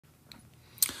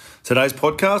Today's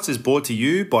podcast is brought to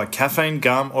you by Caffeine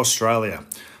Gum Australia.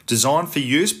 Designed for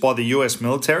use by the US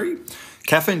military,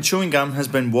 caffeine chewing gum has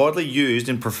been widely used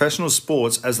in professional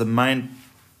sports as the main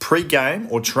pre-game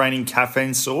or training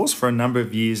caffeine source for a number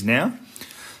of years now.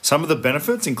 Some of the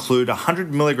benefits include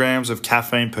 100 milligrams of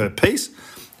caffeine per piece.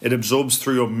 It absorbs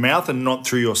through your mouth and not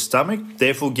through your stomach,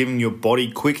 therefore giving your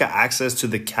body quicker access to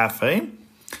the caffeine.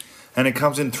 And it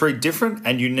comes in 3 different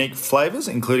and unique flavours,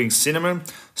 including cinnamon,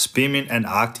 spearmint and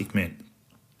Arctic mint.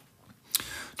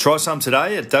 Try some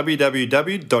today at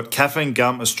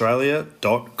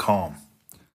www.caffeinegumaustralia.com.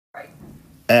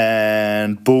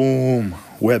 And boom,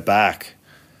 we're back.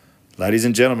 Ladies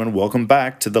and gentlemen, welcome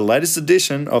back to the latest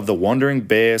edition of the Wandering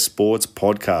Bear Sports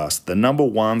Podcast, the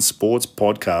 #1 sports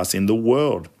podcast in the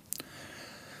world.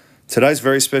 Today's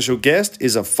very special guest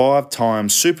is a 5-time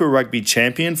Super Rugby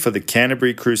champion for the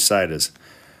Canterbury Crusaders.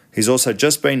 He's also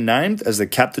just been named as the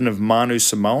captain of Manu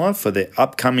Samoa for their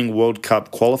upcoming World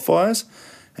Cup qualifiers,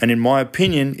 and in my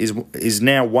opinion is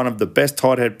now one of the best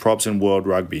tight head props in world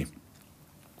rugby.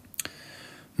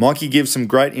 Mikey gives some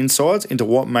great insights into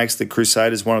what makes the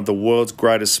Crusaders one of the world's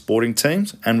greatest sporting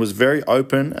teams and was very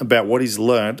open about what he's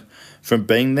learned from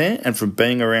being there and from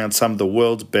being around some of the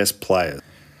world's best players.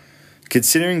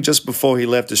 Considering just before he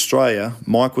left Australia,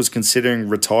 Mike was considering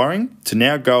retiring, to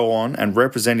now go on and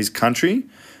represent his country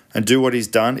and do what he's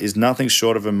done is nothing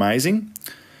short of amazing.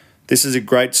 This is a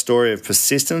great story of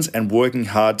persistence and working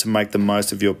hard to make the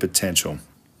most of your potential.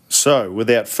 So,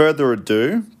 without further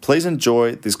ado, please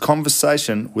enjoy this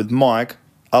conversation with Mike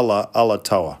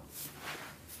Alatoa.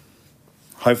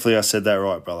 Hopefully I said that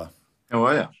right, brother. How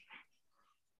are you?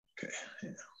 Okay.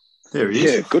 Yeah. There he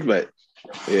is. Yeah, good, mate.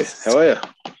 Yeah, how are you?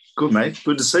 Good, mate.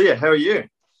 Good to see you. How are you?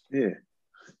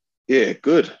 Yeah,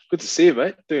 good. Good to see you,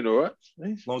 mate. Doing all right.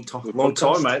 Long time,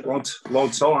 mate.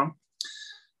 Long time.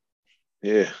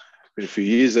 Yeah, been a few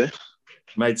years, eh?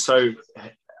 Mate, so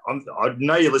I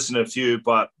know you listen to a few,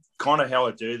 but kind of how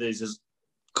I do these is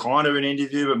kind of an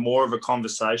interview, but more of a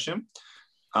conversation.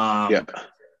 Yeah.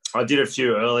 I did a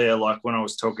few earlier, like when I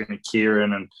was talking to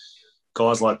Kieran and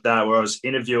guys like that, where I was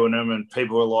interviewing them and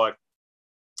people were like,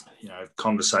 you know,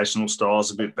 conversational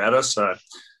style's a bit better. So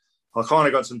I kind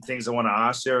of got some things I want to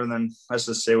ask you, and then let's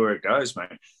just see where it goes,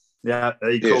 mate. Yeah,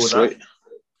 are you cool with sweet. that?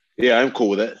 Yeah, I'm cool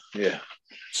with that. Yeah.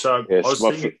 So I was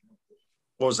thinking,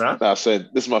 what was that? I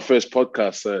said this is my first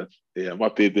podcast, so yeah, I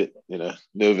might be a bit,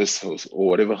 nervous or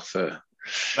whatever. So,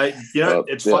 mate,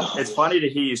 it's funny to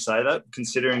hear you say that,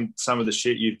 considering some of the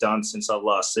shit you've done since I've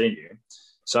last seen you.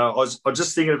 So I was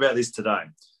just thinking about this today.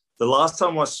 The last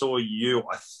time I saw you,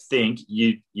 I think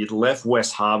you'd left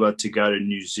West Harbour to go to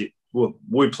New Zealand. Well,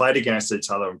 we played against each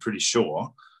other, I'm pretty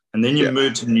sure. And then you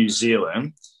moved to New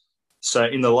Zealand. So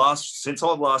since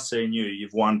I've last seen you,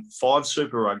 you've won 5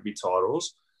 Super Rugby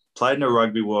titles, played in a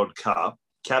Rugby World Cup,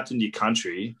 captained your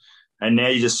country, and now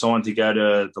you just signed to go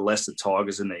to the Leicester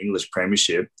Tigers in the English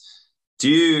Premiership. Do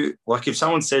you, like, if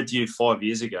someone said to you 5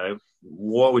 years ago,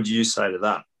 what would you say to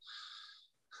that?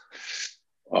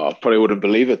 I probably wouldn't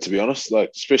believe it, to be honest,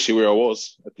 like, especially where I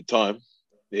was at the time.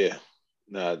 Yeah,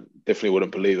 no, definitely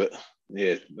wouldn't believe it.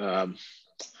 Yeah.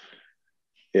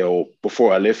 Well,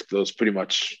 before I left, I was pretty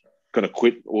much going to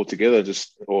quit altogether,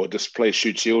 just play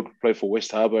shoot shield, play for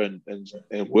West Harbour and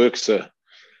work. So,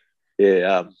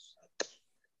 yeah,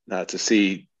 to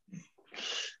see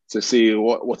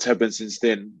what's happened since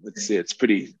then, it's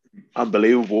pretty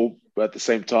unbelievable. But at the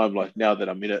same time, like, now that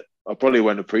I'm in it, I probably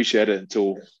won't appreciate it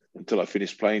until I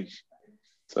finish playing.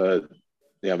 So,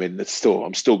 yeah, I mean,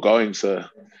 I'm still going. So,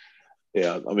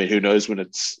 yeah, I mean, who knows when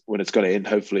it's going to end?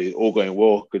 Hopefully, all going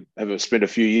well. Could have spent a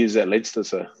few years at Leinster.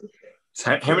 So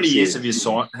how many years have you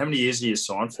signed? How many years have you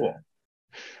signed for?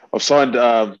 I've signed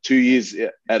 2 years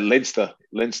at Leinster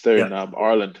in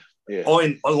Ireland. Yeah. Oh,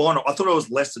 in Ireland. I thought it was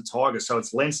Leicester Tigers, so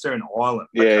it's Leinster in Ireland.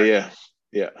 Okay.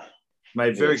 Yeah.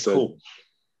 Mate, very cool.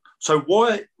 So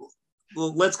why?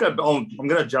 Well, let's go. I'm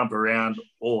going to jump around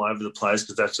all over the place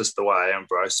because that's just the way I am,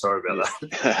 bro. Sorry about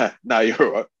that. No, you're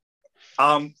all right.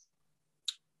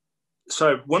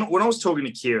 So when I was talking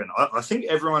to Kieran, I think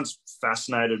everyone's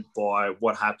fascinated by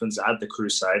what happens at the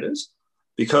Crusaders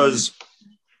because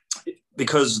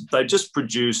they just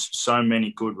produce so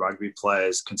many good rugby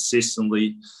players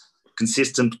consistently.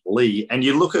 And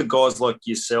you look at guys like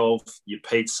yourself, your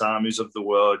Pete Samus of the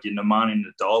world, your Nemani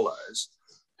Nadolos,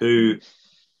 who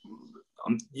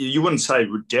you wouldn't say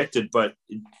rejected, but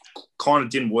it kind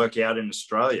of didn't work out in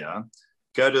Australia.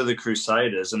 Go to the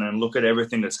Crusaders and then look at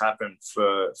everything that's happened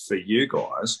for you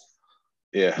guys.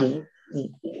 Yeah.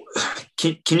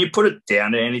 Can you put it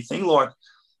down to anything? Like,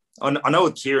 I know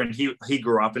with Kieran, he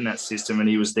grew up in that system and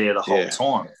he was there the whole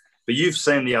time. But you've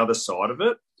seen the other side of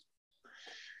it.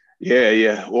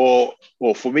 Yeah. Well,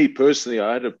 for me personally,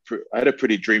 I had a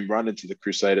pretty dream run into the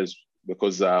Crusaders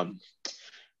because Nepo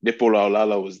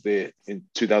Laulala was there in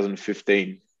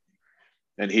 2015,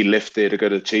 and he left there to go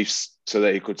to the Chiefs so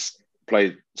that he could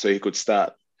play, so he could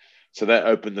start. So that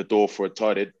opened the door for a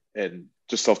tight end, and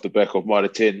just off the back of Mitre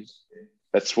 10,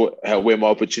 that's where my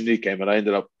opportunity came, and I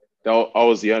ended up. I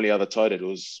was the only other tight end. It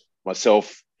was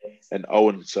myself and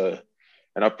Owen. So,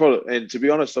 and to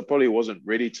be honest, I probably wasn't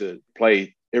ready to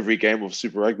play every game of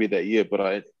Super Rugby that year, but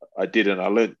I did, and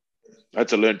I had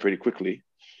to learn pretty quickly.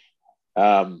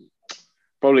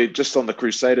 Probably just on the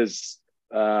Crusaders,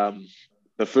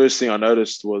 the first thing I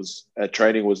noticed was at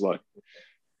training was like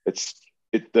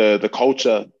the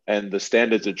culture and the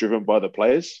standards are driven by the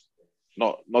players,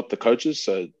 not the coaches.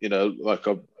 So like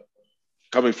I'm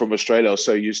coming from Australia, I was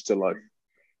so used to like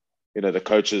the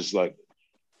coaches like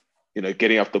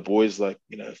getting up the boys like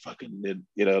fucking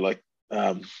like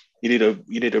you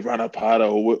need to run up harder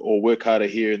or work harder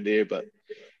here and there, but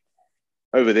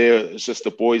over there it's just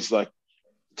the boys like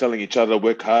telling each other to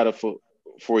work harder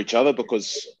for each other,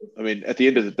 because I mean at the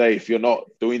end of the day, if you're not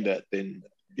doing that, then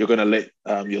you're going to let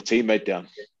your teammate down.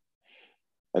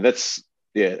 And that's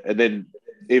and then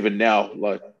even now,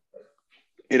 like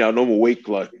in our normal week,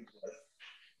 like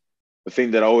the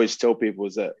thing that I always tell people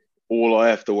is that all I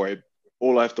have to worry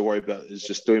about is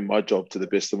just doing my job to the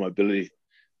best of my ability.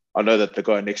 I know that the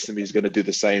guy next to me is going to do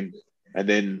the same, and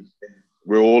then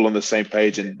we're all on the same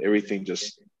page, and everything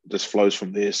just flows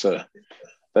from there. So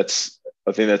I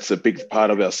think that's a big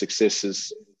part of our success,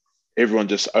 is everyone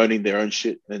just owning their own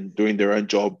shit and doing their own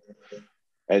job,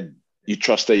 and you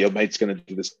trust that your mate's going to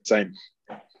do the same.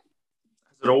 Has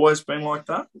it always been like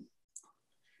that?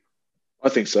 I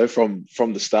think so from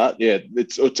the start. Yeah,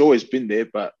 it's always been there.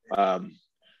 But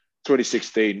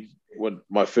 2016, when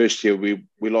my first year, we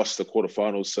lost the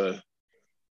quarterfinals, so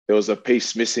there was a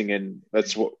piece missing, and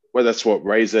that's what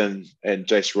Razor and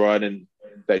Jace Ryan and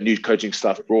that new coaching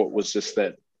staff brought, was just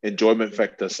that enjoyment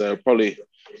factor. So it probably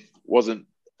wasn't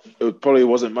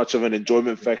much of an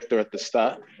enjoyment factor at the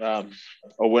start,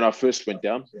 or when I first went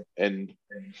there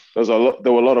were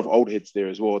a lot of old heads there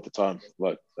as well at the time.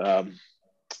 Like I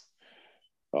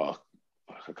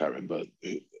can't remember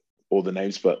all the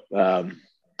names, but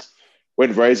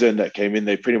when Razor and that came in,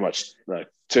 they pretty much like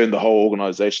turned the whole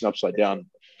organization upside down.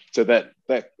 So that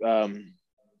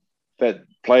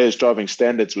players driving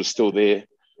standards was still there,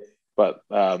 but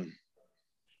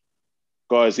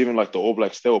guys, even like the All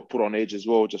Blacks, they were put on edge as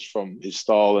well, just from his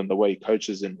style and the way he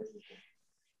coaches. And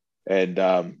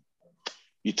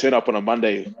you turn up on a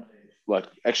Monday, like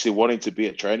actually wanting to be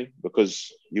at training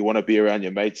because you want to be around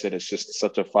your mates, and it's just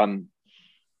such a fun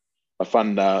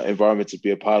environment to be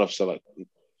a part of. So like,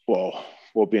 well,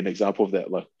 what would be an example of that?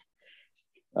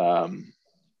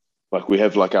 Like we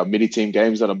have like our mini team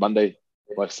games on a Monday,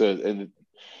 like so, and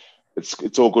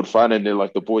it's all good fun, and then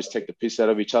like the boys take the piss out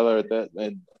of each other at that,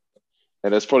 and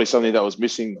that's probably something that was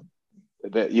missing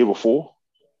that year before.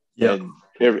 Yeah. And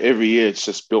every year it's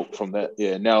just built from that.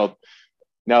 Yeah. Now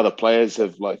the players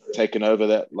have like taken over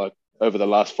that, like over the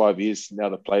last 5 years. Now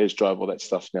the players drive all that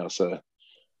stuff now. So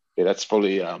yeah, that's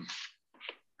probably the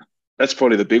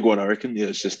big one, I reckon. Yeah,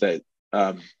 it's just that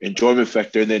enjoyment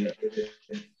factor, and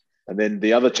then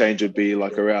the other change would be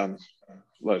like around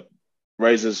like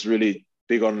Razor's really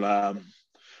big on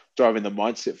driving the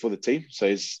mindset for the team. So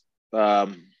he's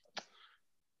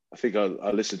I think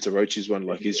I listened to Roach's one.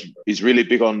 Like he's really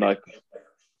big on like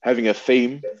having a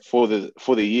theme for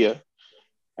the year,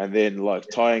 and then like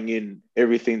tying in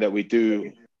everything that we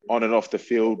do on and off the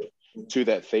field to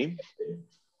that theme.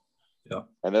 Yeah,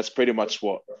 and that's pretty much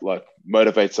what like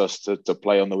motivates us to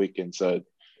play on the weekend. So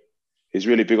he's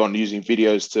really big on using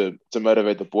videos to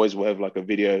motivate the boys. We'll have like a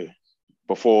video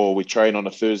before we train on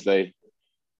a Thursday.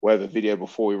 We'll have a video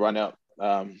before we run out.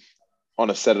 On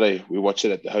a Saturday, we watch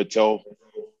it at the hotel.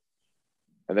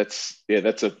 And that's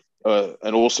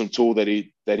an awesome tool that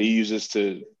he uses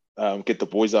to get the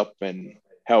boys up, and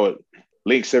how it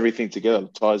links everything together,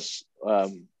 ties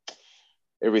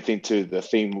everything to the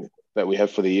theme that we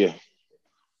have for the year.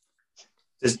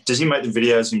 Does he make the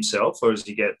videos himself, or does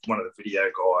he get one of the video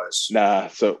guys? Nah,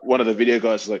 so one of the video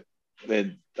guys one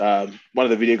of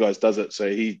the video guys does it. So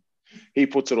he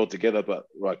puts it all together, but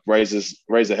like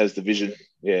Razor has the vision.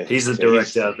 Yeah, he's the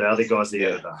director. The other guy's the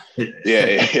editor.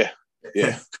 Yeah.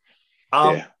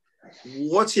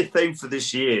 What's your theme for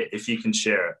this year, if you can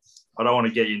share it? I don't want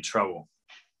to get you in trouble.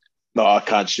 No, I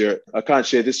can't share it. I can't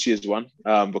share this year's one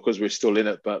because we're still in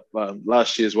it. But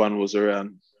last year's one was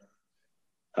around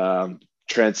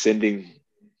transcending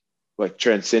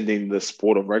the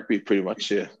sport of rugby, pretty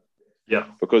much. Yeah. Yeah.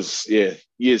 Because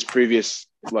years previous,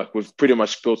 like we've pretty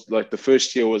much built, like the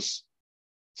first year was,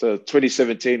 so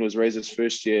 2017 was Razor's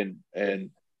first year,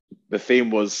 and the theme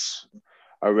was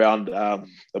around the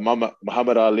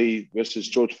Muhammad Ali versus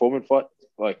George Foreman fight.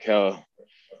 Like how,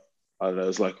 I don't know, it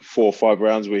was like 4 or 5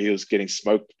 rounds where he was getting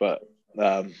smoked, but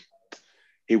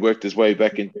he worked his way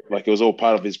back in, like it was all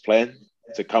part of his plan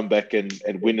to come back and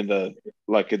win in the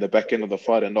back end of the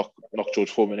fight and knock George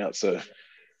Foreman out. So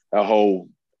our whole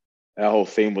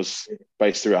theme was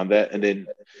based around that, and then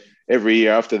every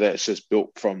year after that, it's just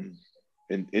built from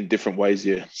in different ways.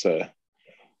 Yeah, so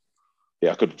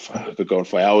yeah, I could go on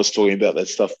for hours talking about that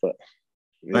stuff, but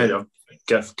yeah. Mate,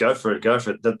 go for it.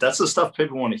 That's the stuff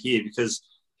people want to hear, because,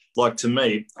 like, to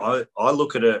me, I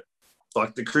look at it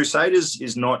like the Crusaders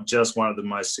is not just one of the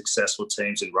most successful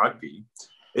teams in rugby.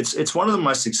 It's one of the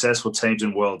most successful teams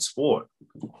in world sport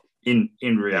in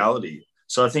reality.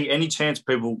 So I think any chance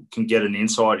people can get an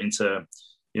insight into,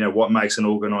 what makes an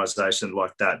organisation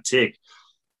like that tick,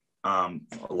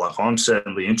 like I'm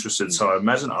certainly interested. So I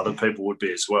imagine other people would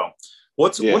be as well.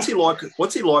 What's he like?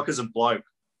 What's he like as a bloke,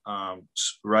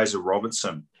 Razor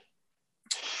Robertson?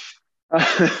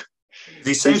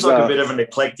 He seems like a bit of an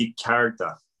eclectic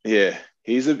character. Yeah,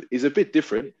 he's a bit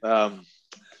different. I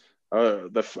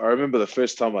remember the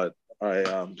first time I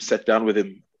sat down with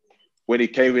him when he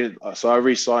came in. So I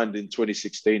re-signed in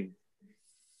 2016,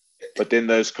 but then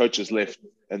those coaches left,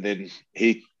 and then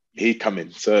he come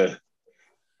in. So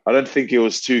I don't think he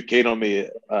was too keen on me,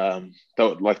 off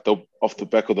the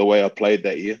back of the way I played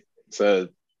that year. So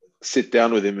sit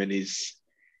down with him, and it's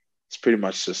pretty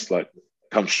much just like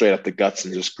come straight up the guts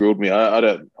and just grilled me. I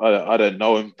don't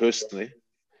know him personally.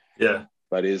 Yeah,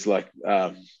 but he's like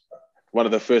one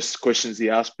of the first questions he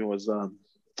asked me was,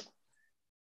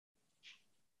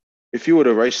 if you were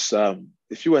to race,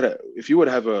 if you were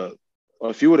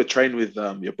to train with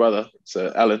your brother,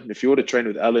 so Alan, if you were to train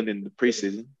with Alan in the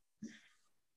preseason,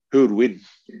 who would win?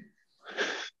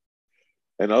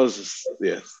 And I was just,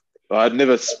 I'd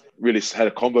never really had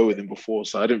a combo with him before,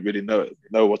 so I didn't really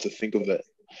know what to think of that.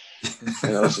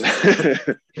 And I was,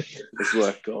 it's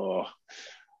like, oh.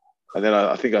 And then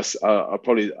I think I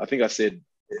said,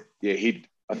 yeah,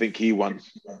 I think he won.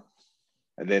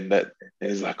 And then and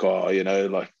he's like, oh,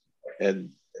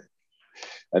 and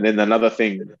then another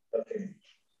thing,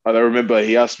 I remember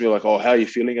he asked me like, oh, how are you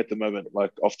feeling at the moment?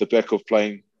 Like off the back of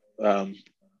playing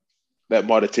that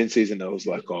Mitre 10 season. I was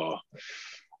like,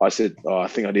 I said, I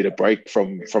think I need a break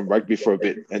from rugby for a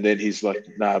bit. And then he's like,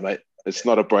 nah, mate, it's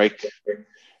not a break.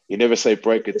 You never say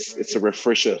break. It's a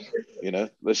refresher,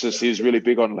 He's really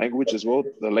big on language as well,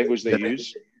 the language they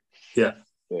use. Yeah.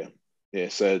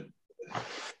 So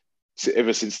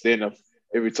ever since then,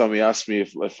 every time he asks me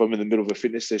if I'm in the middle of a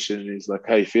fitness session and he's like,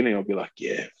 how you feeling? I'll be like,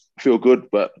 yeah, I feel good,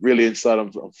 but really inside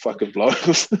I'm fucking blown.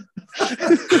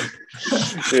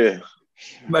 Yeah.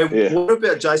 Mate, what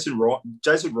about Jason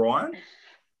Ryan?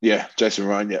 Yeah, Jason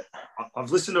Ryan, yeah.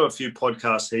 I've listened to a few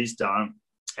podcasts he's done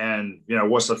and,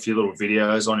 watched a few little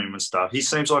videos on him and stuff. He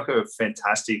seems like a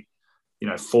fantastic,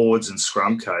 forwards and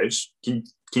scrum coach. Can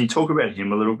you talk about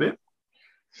him a little bit?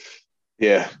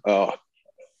 Yeah.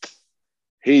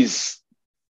 He's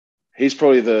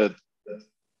probably the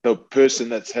person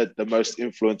that's had the most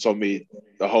influence on me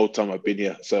the whole time I've been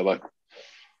here. So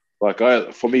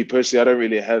for me personally, I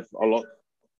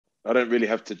don't really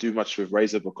have to do much with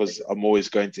Razor because I'm always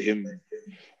going to him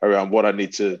around what I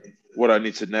need to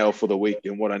nail for the week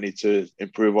and what I need to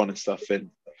improve on and stuff. And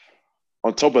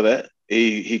on top of that,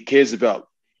 he cares about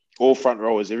all front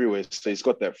rowers everywhere. So he's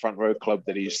got that front row club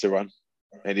that he used to run,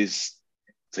 and he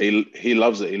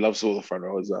loves it. He loves all the front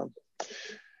rowers.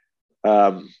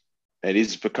 And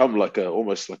he's become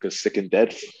almost like a second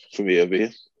dad for me over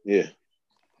here. Yeah.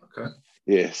 Okay.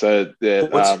 Yeah. So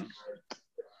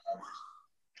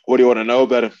what do you want to know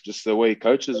about him? Just the way he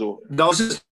coaches, or? No, I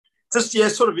was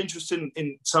just sort of interested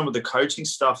in some of the coaching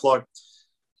stuff,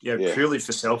 purely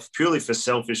for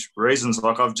selfish reasons.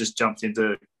 Like I've just jumped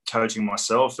into coaching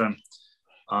myself, and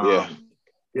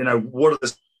what are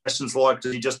the sessions like?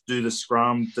 Does he just do the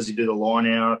scrum? Does he do the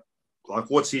line out? Like,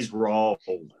 what's his role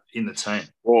in the team?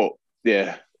 Well,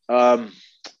 yeah,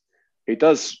 he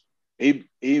does. He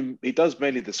does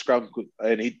mainly the scrum,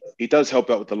 and he does help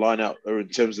out with the line out or in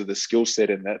terms of the skill set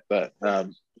and that. But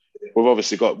we've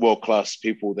obviously got world class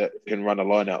people that can run a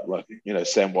line out, like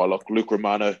Sam Wylock, Luke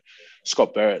Romano,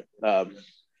 Scott Barrett,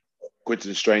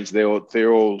 Quinton Strange. They're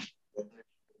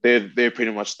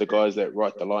pretty much the guys that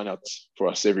write the line outs for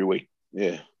us every week.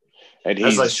 Yeah. And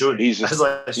as they should.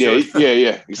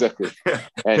 Yeah, exactly.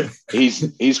 And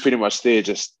he's pretty much there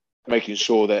just making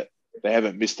sure that they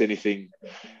haven't missed anything,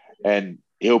 and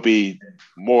he'll be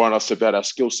more on us about our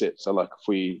skill set. So like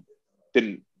if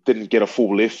didn't get a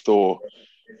full lift, or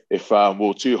if we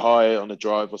were too high on the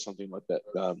drive or something like that.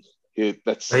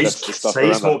 That's the stuff. So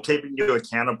he's more keeping you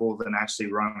accountable than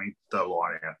actually running the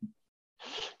line out.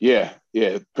 Yeah,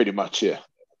 pretty much, yeah.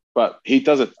 But he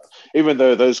does it, even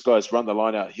though those guys run the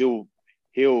line out, he'll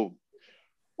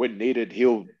when needed,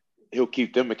 he'll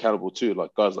keep them accountable too,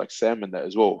 like guys like Sam and that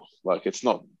as well. Like it's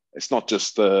not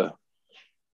just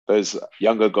those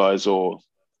younger guys, or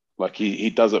like he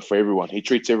does it for everyone. He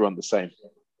treats everyone the same,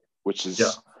 which is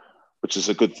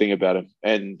a good thing about him.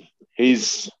 And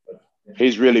he's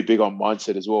really big on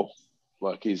mindset as well.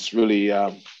 Like he's really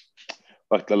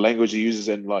like the language he uses,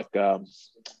 and like the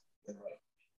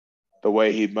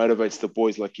way he motivates the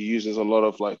boys. Like he uses a lot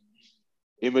of like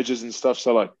images and stuff.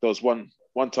 So like there was one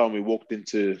time we walked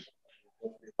into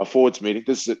a forwards meeting.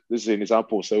 This is an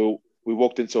example. So we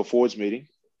walked into a forwards meeting,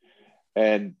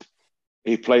 and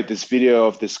he played this video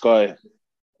of this guy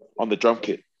on the drum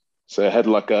kit. So it had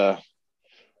like a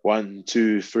 1,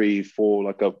 2, 3, 4,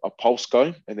 like a pulse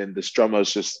going, and then this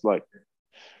drummer's just like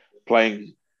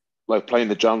playing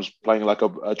the drums, playing like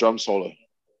a drum solo.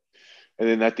 And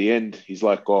then at the end, he's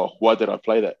like, "Oh, why did I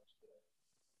play that?"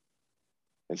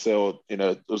 And so,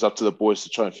 it was up to the boys to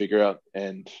try and figure out.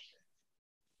 And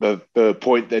the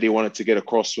point that he wanted to get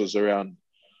across was around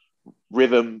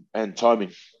rhythm and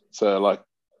timing. So like,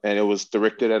 and it was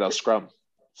directed at our scrum.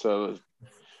 So,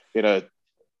 your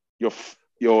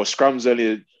scrum's at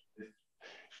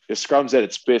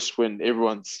its best when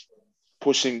everyone's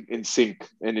pushing in sync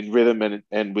and in rhythm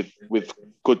and with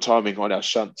good timing on our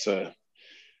shunt. So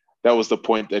that was the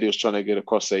point that he was trying to get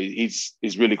across. So he's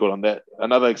really good on that.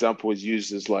 Another example is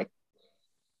used as like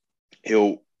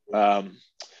he'll rowing,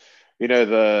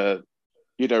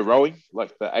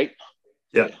 like the 8.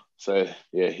 Yeah. So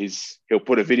yeah, he'll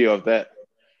put a video of that.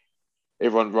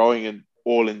 Everyone rowing and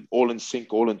all in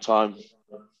sync, all in time.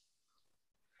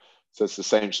 So it's the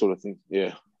same sort of thing.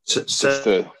 Yeah. So he's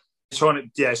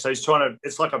trying to.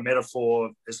 It's like a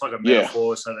metaphor. It's like a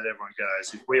metaphor, so that everyone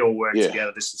goes, if we all work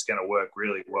together, this is going to work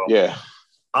really well. Yeah.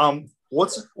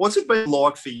 What's it been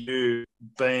like for you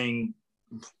being?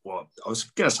 Well, I was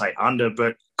going to say under,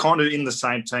 but kind of in the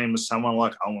same team as someone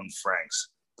like Owen Franks.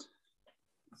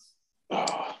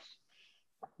 Oh,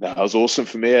 that was awesome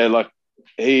for me. Like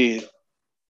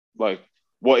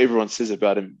what everyone says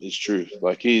about him is true.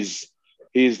 Like he's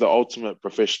the ultimate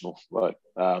professional. Like,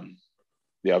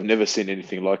 I've never seen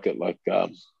anything like it. Like,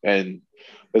 and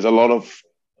there's a lot of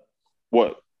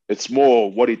it's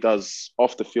more what he does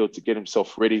off the field to get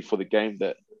himself ready for the game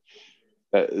that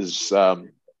is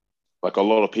like a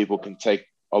lot of people can take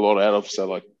a lot out of. So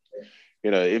like,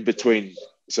 in between,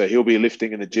 so he'll be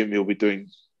lifting in the gym.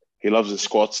 He loves the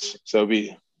squats. So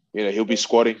he'll be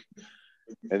squatting,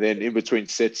 and then in between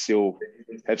sets, he'll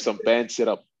have some band set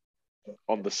up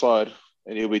on the side,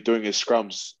 and he'll be doing his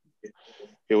scrums.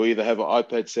 He'll either have an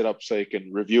iPad set up so he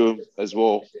can review them as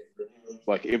well,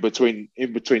 like in between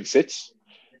sets.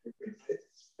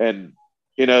 And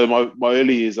my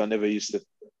early years, I never used to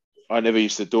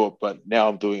do it, but now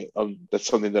I'm doing it. That's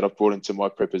something that I've brought into my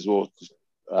prep as well.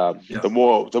 The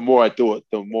more I do it,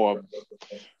 the more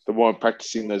I'm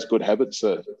practicing those good habits.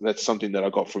 So that's something that I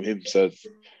got from him. So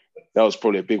that was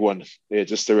probably a big one. Yeah,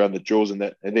 just around the drills and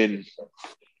that. And then,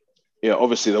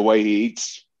 obviously the way he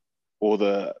eats, or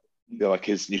like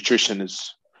his nutrition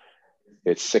it's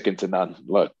second to none.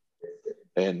 Like,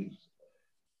 and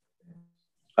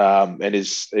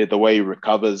the way he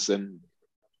recovers and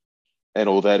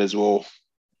all that as well.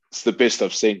 It's the best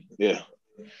I've seen. Yeah.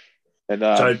 And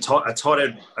so a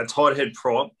tight head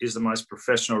prop is the most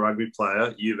professional rugby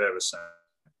player you've ever seen.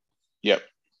 Yep,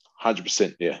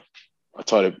 100%. Yeah, a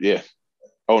tight head. Yeah,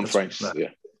 Owen Franks. Yeah,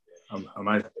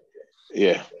 amazing.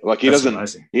 Yeah, like he doesn't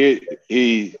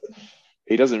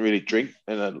really drink,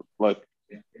 and then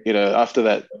after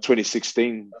that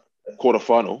 2016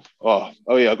 quarterfinal. Oh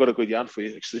yeah, I got a good yarn for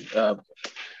you actually. So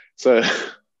I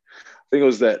think it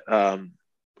was that.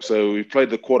 So we played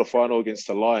the quarterfinal against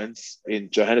the Lions in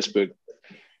Johannesburg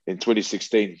in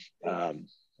 2016.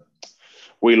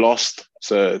 We lost,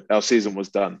 so our season was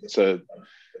done. So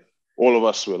all of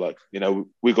us were like,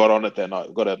 we got on it that night.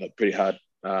 We got on it pretty hard.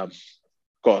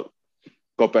 Got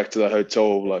back to the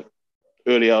hotel like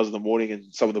early hours in the morning,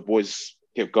 and some of the boys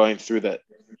kept going through to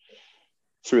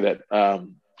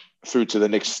the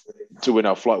next to when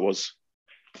our flight was.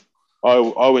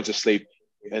 I went to sleep,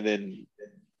 and then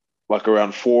like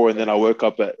around 4, and then I woke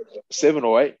up at 7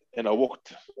 or 8, and I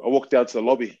walked down to the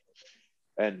lobby,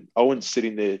 and Owen's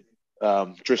sitting there,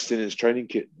 dressed in his training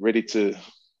kit, ready to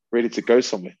go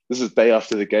somewhere. This is day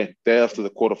after the game, day after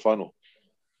the quarterfinal,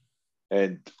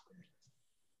 and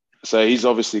so he's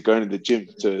obviously going to the gym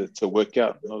to work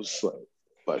out. And I was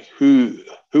like, who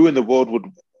in the world would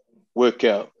work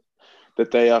out the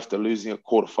day after losing a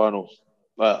quarterfinal?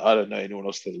 I don't know anyone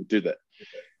else that would do that.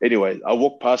 Anyway, I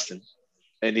walked past him,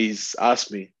 and he's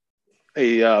asked me,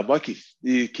 "Hey, Mikey,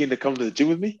 you keen to come to the gym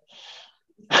with me?"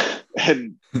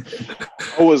 And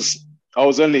that was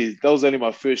only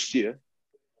my first year,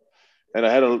 and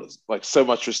I had so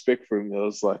much respect for him. I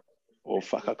was like, "Oh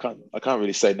fuck, I can't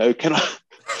really say no, can I?"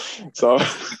 So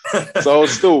I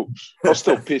was still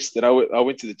pissed, and I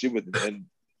went to the gym with him, and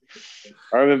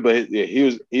I remember,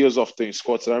 he was off doing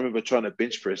squats, and I remember trying to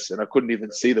bench press, and I couldn't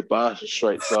even see the bar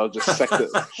straight, so I just sacked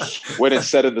it. Went and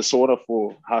sat in the sauna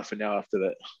for half an hour after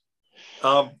that.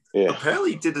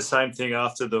 Apparently, he did the same thing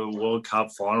after the World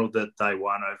Cup final that they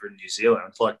won over in New Zealand.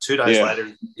 It's like 2 days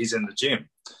later, he's in the gym.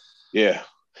 Yeah,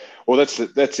 well, that's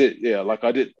it. Yeah, like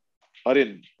I didn't.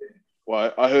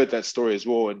 Well, I heard that story as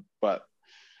well, but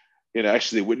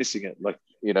actually witnessing it, like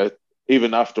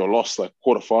even after a loss, like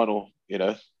quarterfinal,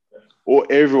 or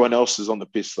everyone else is on the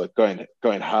piss, like going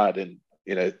hard, and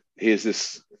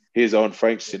here's Owen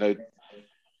Franks,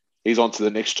 he's on to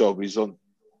the next job. He's on,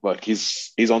 like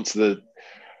he's on to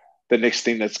the next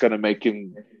thing that's going to make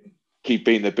him keep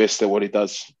being the best at what he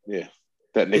does. Yeah,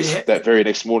 that very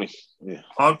next morning. Yeah,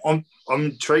 I'm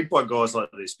intrigued by guys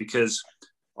like this because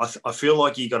I feel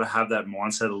like you got to have that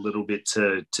mindset a little bit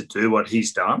to do what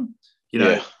he's done.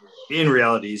 In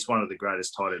reality, he's one of the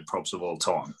greatest tight end props of all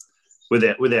time,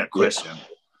 without question. Yeah.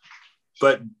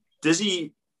 But does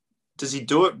he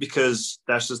do it because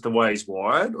that's just the way he's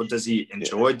wired, or does he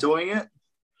enjoy doing it?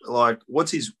 Like,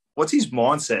 what's his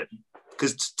mindset?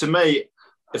 Because to me,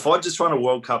 if I just run a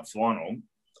World Cup final,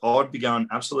 I'd be going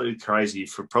absolutely crazy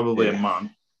for probably a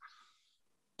month.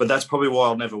 But that's probably why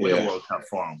I'll never win a World Cup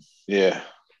final. Yeah.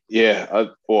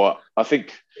 I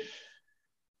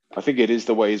think it is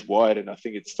the way he's wired, and I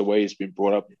think it's the way he's been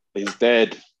brought up. His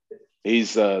dad,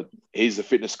 he's a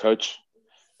fitness coach,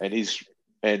 and his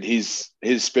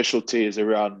specialty is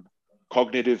around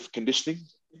cognitive conditioning.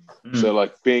 So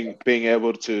like being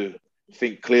able to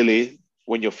think clearly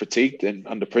when you're fatigued and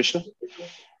under pressure.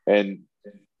 And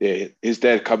his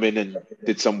dad come in and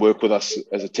did some work with us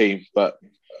as a team, but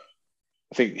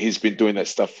I think he's been doing that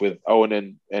stuff with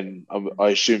Owen and I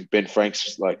assume Ben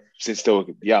Franks, like since they were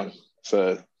young.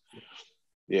 So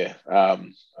so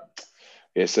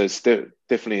it's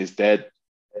definitely his dad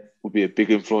will be a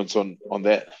big influence on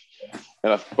that.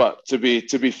 But to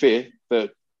be fair,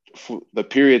 the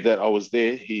period that I was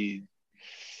there,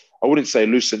 I wouldn't say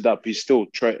loosened up. He still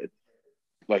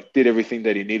did everything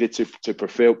that he needed to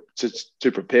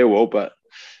prepare well. But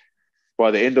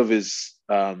by the end of his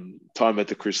time at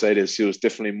the Crusaders, he was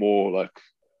definitely more like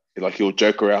he'll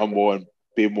joke around more and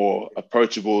be more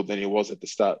approachable than he was at the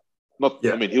start.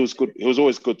 I mean, he was good. He was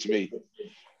always good to me,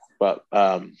 but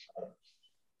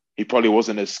he probably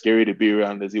wasn't as scary to be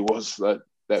around as he was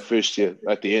that first year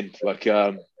at the end. Like,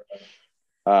 I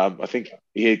think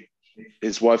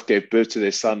his wife gave birth to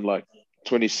their son like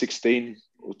 2016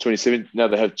 or 2017. Now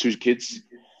they have 2 kids,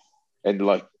 and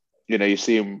you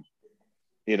see him.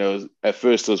 At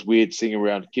first it was weird seeing him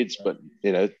around kids, but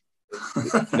now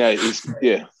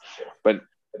but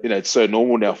it's so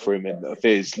normal now for him, and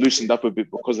he's loosened up a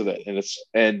bit because of that, and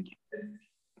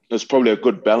it's probably a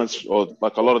good balance. Or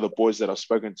like a lot of the boys that I've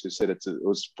spoken to said it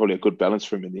was probably a good balance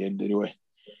for him in the end, anyway,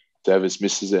 to have his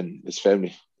missus and his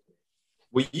family.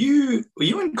 Were you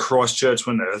in Christchurch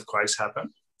when the earthquakes happened?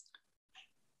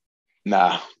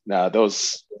 Nah. That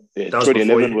was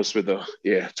 2011 was with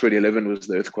 2011 was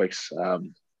the earthquakes.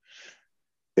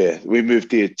 We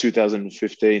moved here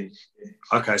 2015.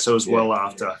 Okay, so it was well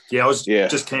after. Yeah, I was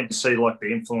just keen to see like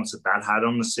the influence that had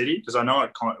on the city, because I know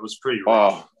it was pretty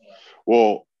rough.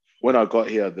 Well, when I got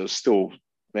here, there's still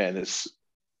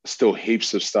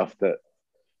heaps of stuff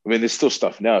there's still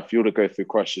stuff now. If you were to go through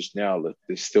Christchurch now,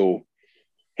 there's still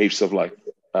heaps of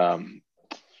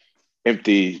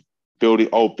empty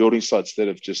old building sites that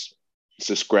have it's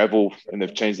just gravel, and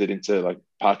they've changed it into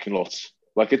parking lots.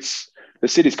 The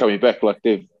city's coming back.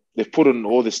 They've put in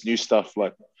all this new stuff,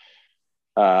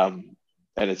 and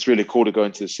it's really cool to go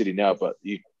into the city now. But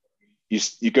you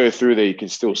go through there, you can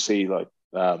still see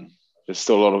there's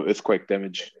still a lot of earthquake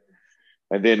damage.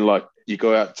 And then you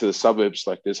go out to the suburbs,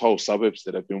 there's whole suburbs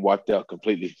that have been wiped out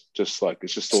completely. Just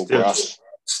it's just all grass.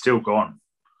 Still gone.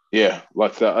 Yeah,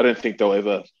 I don't think they'll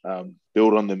ever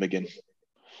build on them again.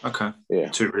 Okay. Yeah.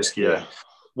 Too risky. Yeah.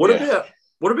 What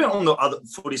about on the other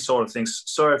footy side of things?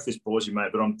 Sorry if this bores you,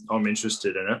 mate, but I'm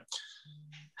interested in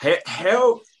it.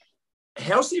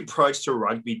 How's the approach to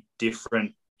rugby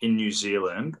different in New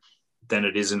Zealand than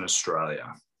it is in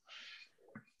Australia?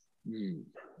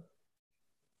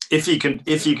 If you can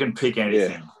pick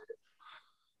anything. Yeah.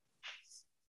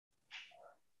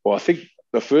 Well, I think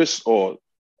the first, or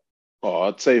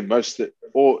I'd say most,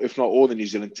 or if not all, the New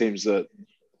Zealand teams that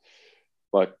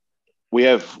like we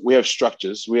have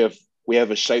structures, we have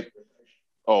a shape.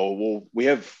 Oh well, we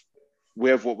have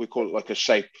what we call like a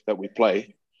shape that we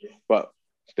play, but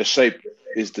the shape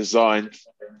is designed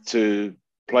to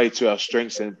play to our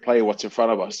strengths and play what's in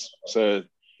front of us. So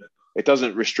it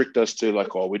doesn't restrict us to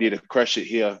like, oh, we need to crash it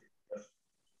here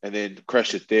and then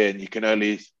crash it there, and you can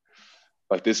only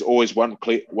like there's always one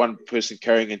person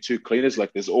carrying and two cleaners.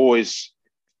 Like you always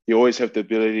have the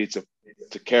ability to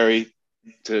carry,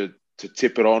 to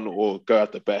tip it on or go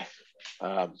out the back.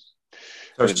 So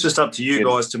it's just up to you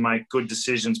guys to make good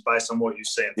decisions based on what you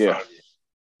see in front of you.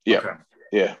 Yeah. Okay.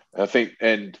 Yeah. I think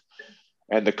and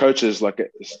the coaches like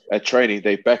at training,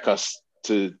 they back us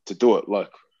to do it.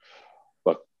 Like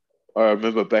I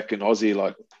remember back in Aussie,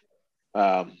 like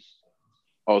I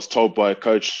was told by a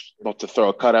coach not to throw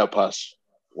a cutout pass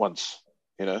once,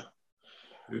 you know.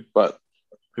 But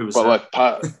Who was that?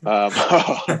 I'm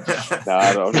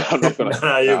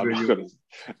not gonna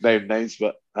name names,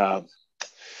 but I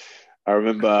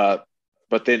remember.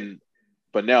 But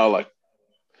now like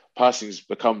passing's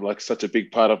become like such a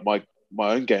big part of my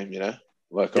own game, you know.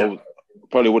 Like I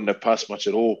probably wouldn't have passed much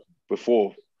at all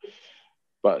before,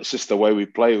 but it's just the way we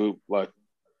play.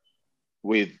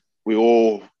 We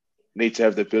all need to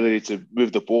have the ability to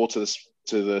move the ball to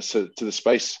the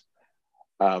space.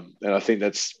 And I think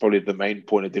that's probably the main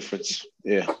point of difference.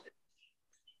 Yeah.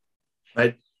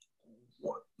 Mate,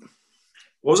 what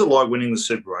was it like winning the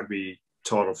Super Rugby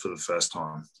title for the first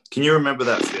time? Can you remember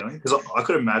that feeling? Because I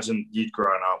could imagine you'd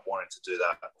grown up wanting to do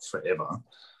that forever.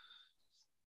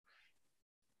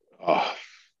 Oh,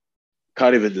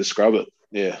 can't even describe it.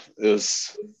 Yeah, it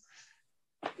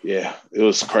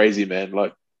was crazy, man.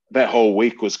 Like that whole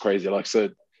week was crazy. Like, so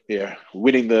yeah,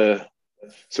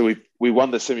 so we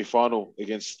won the semi-final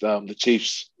against the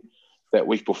Chiefs that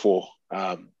week before.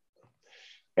 And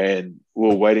we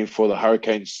were waiting for the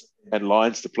Hurricanes and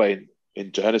Lions to play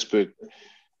in Johannesburg.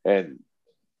 And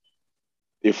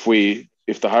if the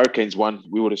Hurricanes won,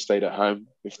 we would have stayed at home.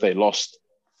 If they lost,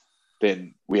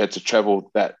 then we had to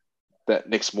travel that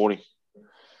next morning.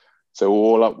 So we were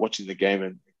all up watching the game,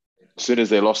 and as soon as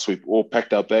they lost, we all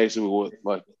packed our bags. And we were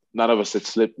like, none of us had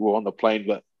slept. We were on the plane,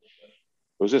 but it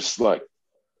was just like,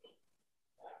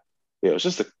 yeah, it was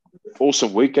just an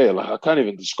awesome week. Like I can't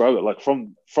even describe it. Like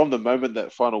from the moment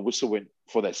that final whistle went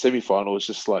for that semi-final, it's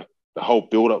just like the whole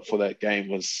build-up for that game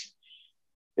was,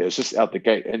 it was just out the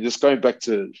gate. And just going back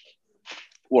to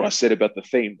what I said about the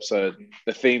theme. So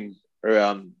the theme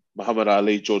around Muhammad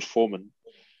Ali, George Foreman.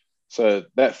 So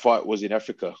that fight was in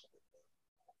Africa.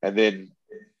 And then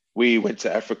we went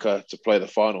to Africa to play the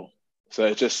final. So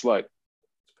it just like,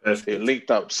 it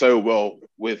linked up so well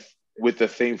with the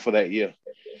theme for that year.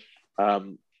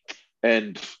 And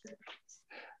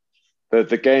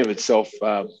the game itself,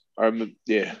 I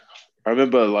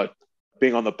remember like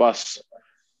being on the bus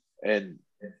and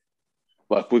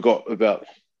like we got about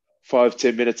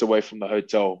 5-10 minutes away from the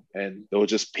hotel and there were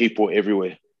just people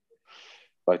everywhere.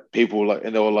 Like people like,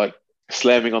 and they were like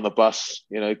slamming on the bus,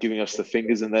 you know, giving us the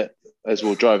fingers and that as we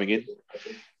were driving in.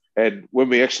 And when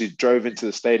we actually drove into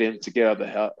the stadium to get out of the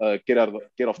house, get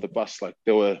off the bus, like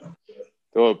there were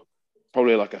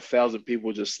probably like 1,000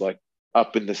 people just like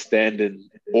up in the stand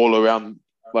and all around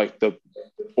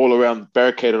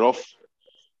barricaded off,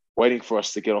 waiting for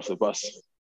us to get off the bus.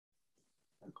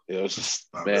 It was just,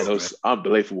 man, it was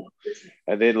unbelievable.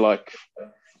 And then like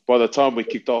by the time we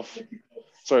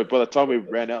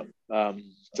ran out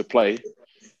to play,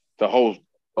 the whole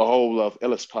of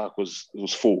Ellis Park was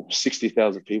full,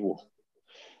 60,000 people.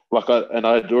 Like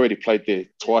I'd already played there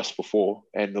twice before,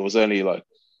 and there was only like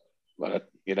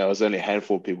you know, it was only a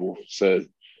handful of people. So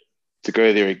to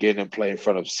go there again and play in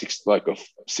front of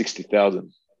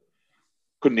 60,000,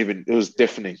 it was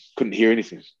deafening. Couldn't hear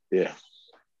anything. Yeah.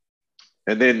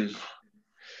 And then,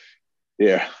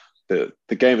 yeah,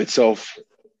 the game itself,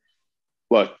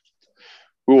 like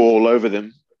we were all over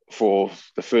them for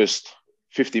the first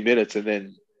 50 minutes, and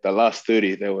then the last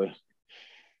 30, I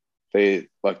think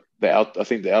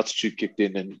the altitude kicked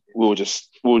in, and we were just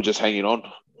hanging on,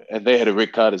 and they had a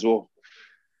red card as well.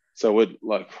 So we're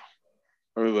like,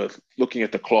 I remember looking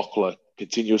at the clock like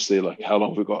continuously, like how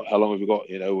long have we got?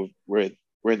 You know, we're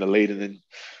in the lead, and then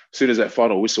as soon as that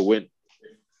final whistle went,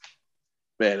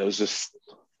 man, it was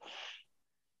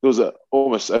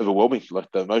almost overwhelming, like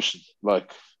the emotion.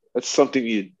 Like that's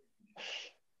something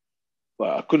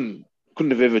I couldn't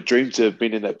have ever dreamed to have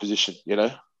been in that position, you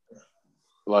know?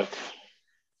 Like,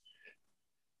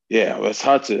 yeah, well, it's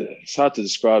hard to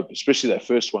describe, especially that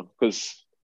first one, because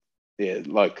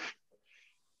like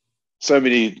there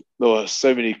were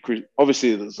so many.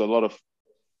 Obviously, there's a lot of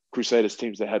Crusaders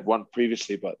teams that had won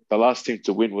previously, but the last team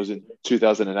to win was in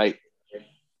 2008,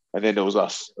 and then there was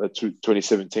us,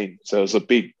 2017. So it was a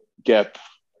big gap,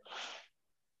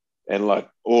 and like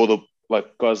all the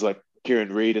like guys like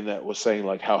Kieran Reid and that was saying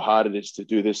like how hard it is to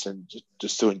do this and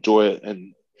just to enjoy it,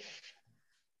 and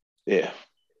yeah.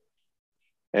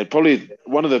 And probably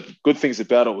one of the good things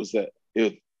about it was that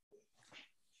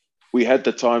we had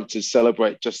the time to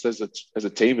celebrate just as a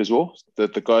team as well, the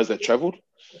guys that travelled.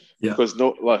 Yeah. Because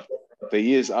like the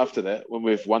years after that, when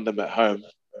we've won them at home,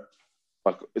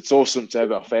 like it's awesome to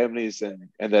have our families and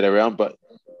that around, but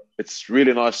it's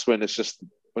really nice when it's just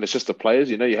the players.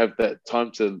 You know, you have that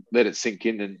time to let it sink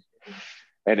in,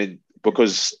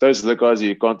 because those are the guys that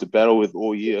you've gone to battle with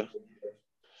all year.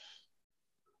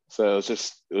 So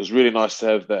it was really nice to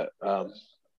have that,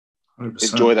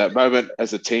 enjoy that moment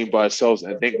as a team by ourselves,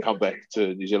 and then come back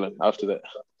to New Zealand after that.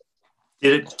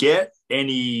 Did it get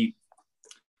any?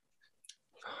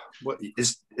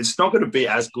 It's not going to be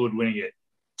as good winning it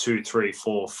 2, 3,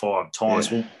 4, 5 times.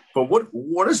 Yeah. But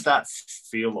what does that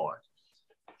feel like?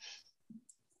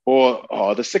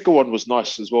 Or the second one was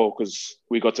nice as well because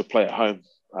we got to play at home.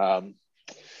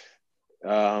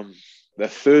 The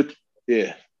third,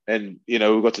 yeah. And, you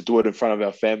know, we got to do it in front of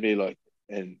our family, like,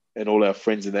 and all our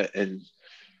friends and that. And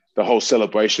the whole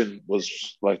celebration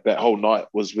was like that whole night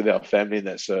was with our family and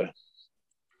that. So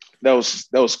it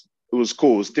was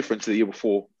cool. It was different to the year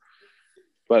before.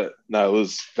 But no,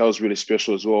 that was really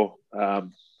special as well.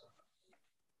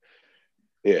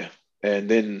 Yeah. And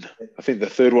then I think the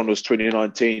third one was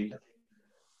 2019.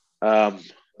 That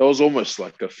was almost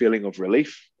like a feeling of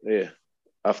relief, yeah,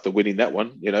 after winning that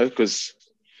one, you know, because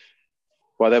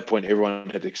by that point, everyone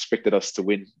had expected us to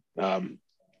win.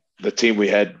 The team we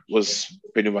had was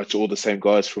pretty much all the same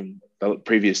guys from the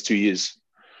previous 2 years.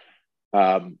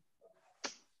 And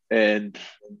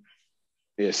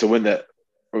yeah, so when that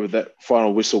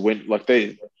final whistle went, like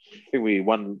I think we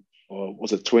won, or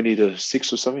was it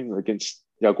 20-6 or something against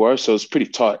Jaguar? So it was pretty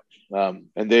tight. And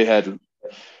they had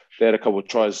a couple of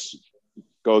tries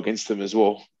go against them as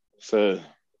well. So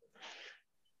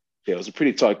yeah, it was a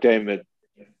pretty tight game.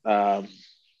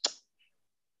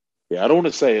 Yeah, I don't want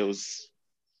to say it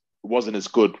wasn't as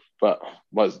good, but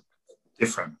was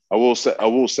different. I will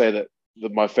say that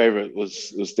my favorite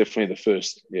was definitely the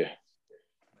first. Yeah.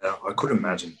 Yeah, I could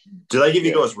imagine. Do they give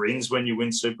you guys rings when you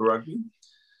win Super Rugby?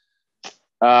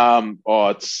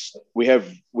 We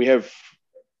have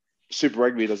Super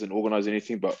Rugby doesn't organise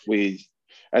anything, but we,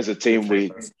 as a team,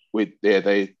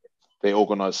 they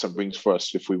organise some rings for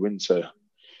us if we win. So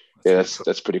yeah,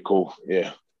 that's pretty cool.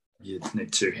 Yeah. You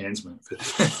need 2 hands, mate.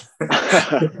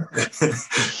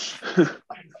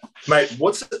 Mate,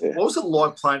 what was it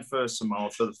like playing for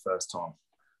Samoa for the first time?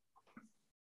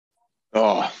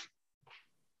 Oh,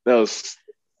 that was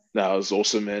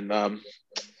awesome, man.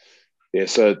 Yeah,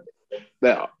 so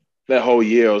that whole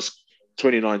year,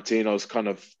 2019, I was kind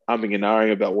of umming and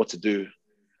ahhing about what to do.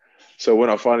 So when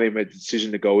I finally made the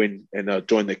decision to go in and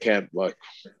join the camp, like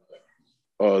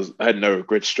I had no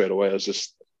regrets straight away. It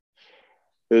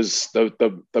was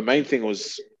the main thing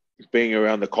was being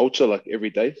around the culture, like every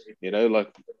day, you know,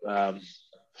 like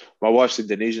my wife's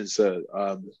Indonesian, so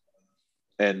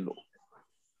and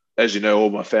as you know, all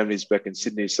my family's back in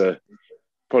Sydney, so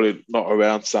probably not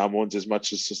around Samoans as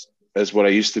much as what I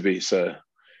used to be. So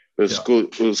it was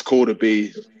good. It was cool to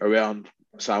be around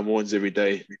Samoans every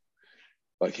day,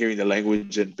 like hearing the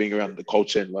language and being around the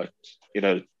culture and like, you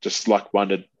know, just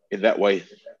like-minded in that way.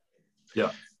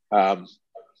 Yeah.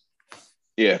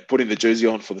 Yeah, putting the jersey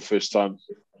on for the first time,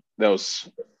 it was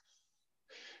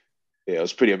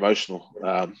pretty emotional.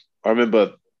 I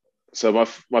remember, so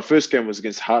my first game was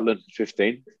against Heartland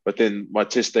 15, but then my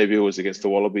test debut was against the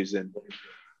Wallabies, and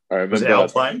I remember. Was Al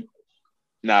playing?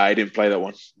 Nah, I didn't play that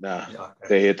one. Nah, yeah, okay.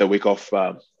 They had the week off.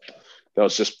 That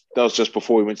was just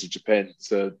before we went to Japan.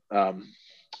 So I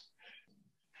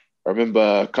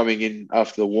remember coming in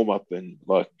after the warm up and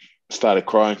like started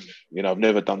crying. You know, I've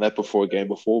never done that before a game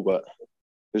before, but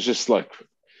it's just like,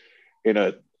 you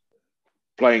know,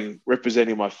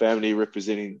 representing my family,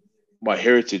 representing my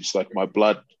heritage, like my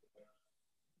blood,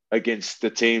 against the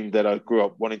team that I grew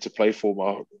up wanting to play for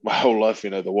my whole life, you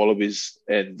know, the Wallabies,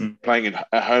 and playing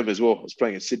at home as well. I was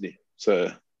playing in Sydney. So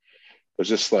it was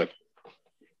just like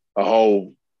a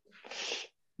whole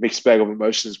mixed bag of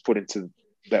emotions put into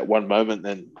that one moment.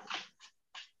 And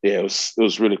yeah, it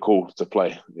was really cool to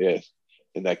play,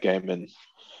 in that game. And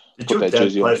did your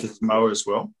dad play for Samoa as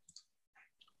well?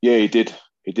 Yeah, he did.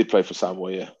 He did play for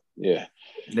Samoa, yeah.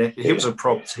 He was a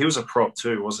prop. He was a prop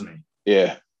too, wasn't he?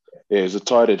 Yeah, he was a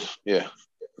tight end. Yeah.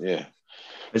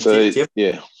 So Do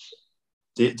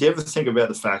you ever think about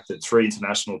the fact that 3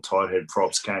 international tight head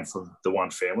props came from the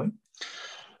one family?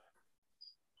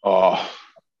 Oh,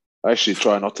 I actually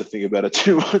try not to think about it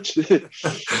too much.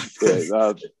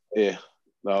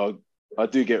 No, I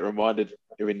do get reminded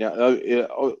every now.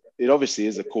 It obviously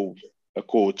is a cool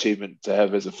achievement to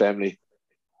have as a family.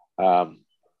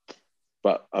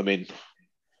 But I mean,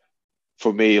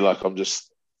 for me, like I'm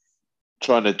just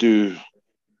trying to do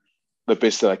the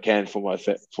best that I can for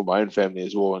my own family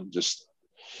as well, and just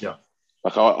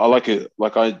like I like it.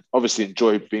 Like I obviously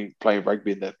enjoy playing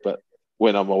rugby and that, but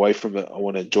when I'm away from it, I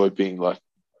want to enjoy being like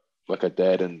a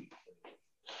dad and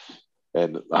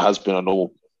a husband, a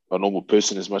normal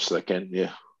person as much as I can.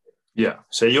 Yeah. Yeah.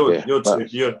 So you're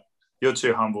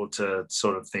too humble to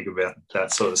sort of think about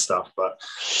that sort of stuff. But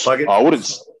like I wouldn't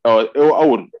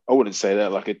say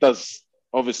that. Like it does.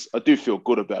 Obviously, I do feel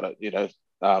good about it. You know.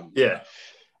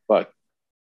 But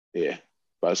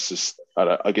it's just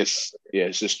I guess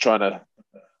it's just trying to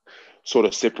sort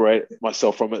of separate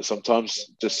myself from it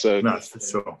sometimes, just so. No, for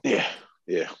sure. Yeah.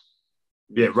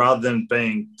 Rather than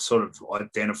being sort of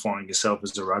identifying yourself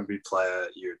as a rugby player,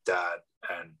 you're a dad,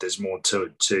 and there's more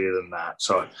to you than that.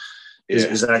 So,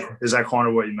 is that kind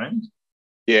of what you mean?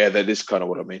 Yeah, that is kind of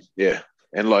what I mean. Yeah,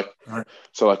 and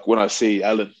so when I see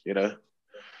Alan, you know,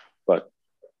 like,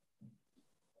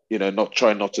 you know, not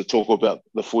to talk about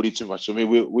the footy too much. I mean,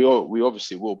 we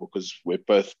obviously will, because we're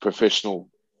both professional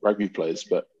rugby players,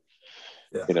 but.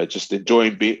 You know, just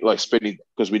enjoying spending,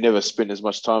 because we never spend as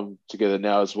much time together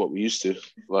now as what we used to.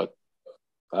 Like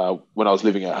when I was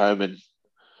living at home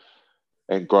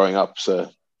and growing up.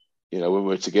 So, you know, when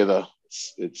we're together,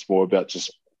 it's more about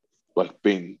just like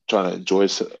trying to enjoy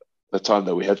the time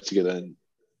that we have together, and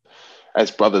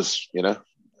as brothers, you know.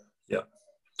 Yeah.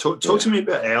 Talk to me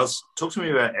about ours. Talk to me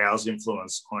about ours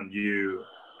influence on you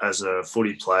as a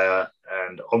footy player.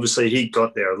 And obviously he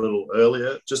got there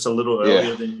just a little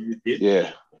earlier than you did.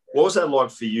 Yeah. What was that like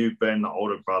for you, being the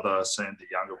older brother, seeing the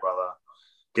younger brother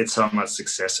get so much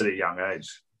success at a young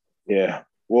age? Yeah.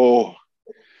 Well,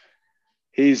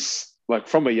 he's like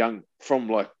from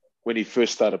when he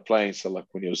first started playing. So like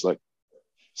when he was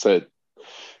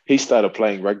he started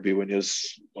playing rugby when he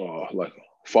was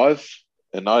 5,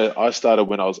 and I started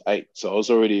when I was 8. So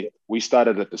we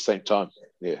started at the same time.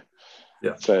 Yeah.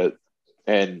 Yeah. So,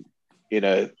 and, you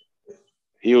know,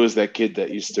 he was that kid that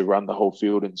used to run the whole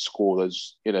field and score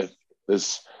those, you know,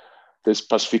 there's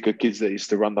Pacifica kids that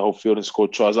used to run the whole field and score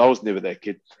tries. I was never that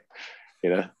kid, you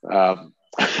know.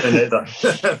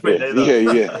 Me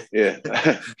neither. Yeah.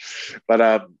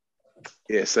 But,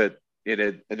 so, you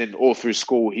know, and then all through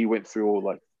school, he went through all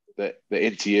like the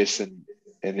NTS and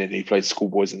then he played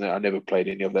schoolboys, and I never played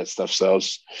any of that stuff. So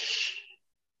it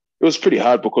was pretty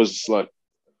hard, because like,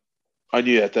 I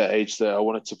knew at that age that I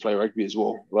wanted to play rugby as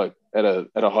well, like at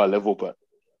a high level. But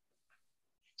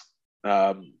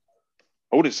I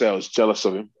wouldn't say I was jealous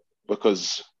of him,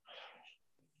 because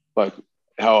like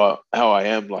how I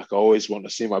am, like I always want to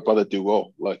see my brother do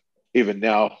well. Like even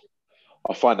now,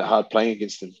 I find it hard playing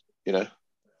against him. You know,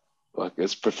 like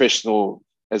as professional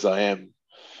as I am,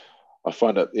 I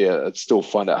still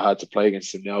find it hard to play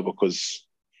against him now, because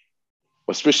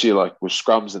especially like with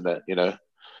scrums and that, you know,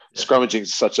 scrummaging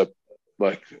is such a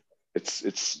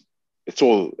it's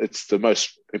the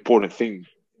most important thing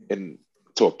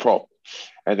to a prop,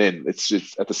 and then it's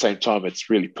at the same time it's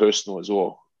really personal as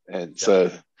well. And so,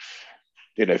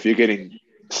 you know, if you're getting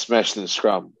smashed in the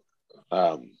scrum,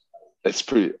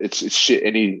 it's shit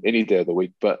any day of the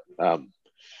week. But like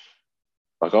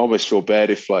I almost feel bad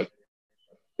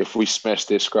if we smash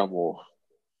their scrum or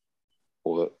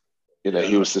you know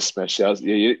he was to smash ours.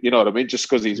 You know what I mean? Just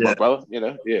because he's my brother, you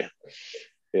know. Yeah.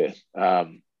 I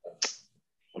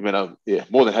mean, I'm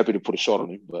more than happy to put a shot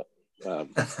on him, but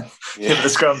but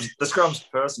the scrum's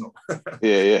personal.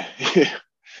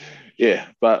 yeah.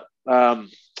 But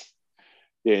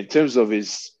in terms of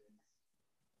his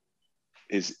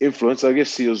influence, I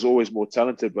guess he was always more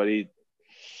talented, but he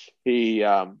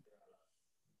had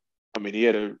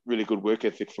a really good work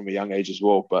ethic from a young age as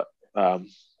well. But I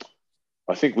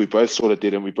think we both sort of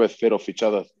did, and we both fed off each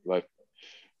other. Like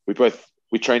we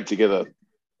trained together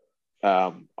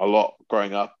a lot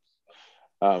growing up,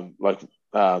 down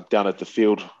at the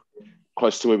field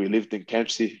close to where we lived in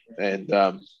Campsie.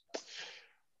 And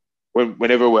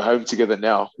whenever we're home together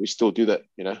now, we still do that.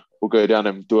 You know, we'll go down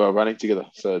and do our running together.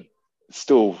 So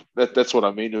still, that's what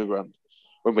I mean when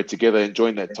we're together,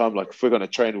 enjoying that time. Like if we're going to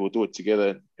train, we'll do it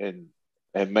together and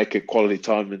make it quality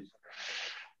time. And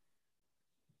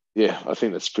I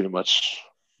think that's pretty much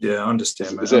Yeah, I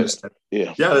understand, mate. Is that,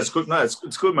 yeah, that's good. No, it's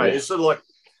good, mate. Yeah. It's sort of like,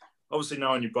 obviously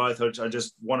knowing you both, I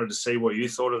just wanted to see what you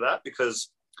thought of that because,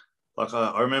 like,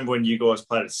 I remember when you guys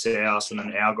played at South and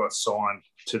then Al got signed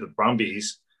to the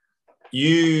Brumbies.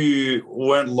 You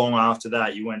weren't long after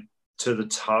that. You went to the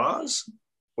Tars,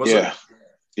 was it?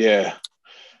 Yeah.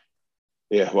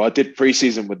 Well, I did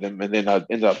preseason with them, and then I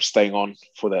ended up staying on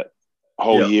for that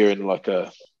whole year in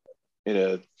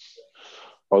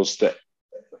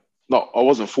I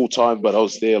wasn't full time, but I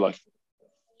was there like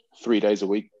 3 days a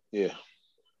week. Yeah.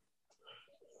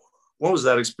 What was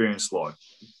that experience like?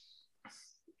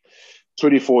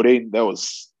 2014.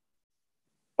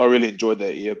 I really enjoyed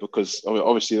that year because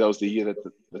obviously that was the year that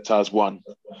the Tars won.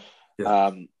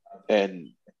 Yeah. And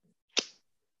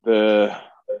the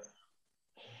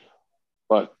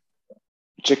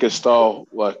Cheika's style,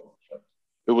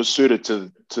 it was suited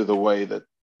to the way that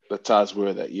the Tars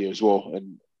were that year as well.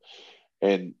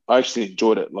 And I actually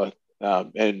enjoyed it.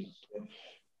 And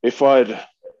if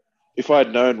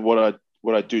I'd known what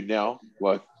I do now,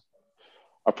 I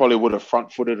probably would have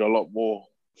front-footed a lot more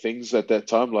things at that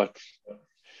time.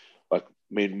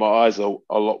 My eyes are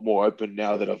a lot more open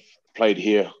now that I've played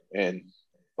here, and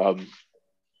I'll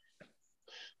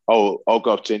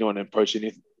go up to anyone and approach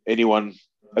anyone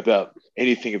about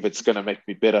anything if it's going to make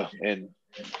me better. And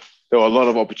there were a lot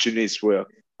of opportunities where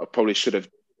I probably should have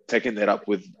taken that up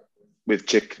with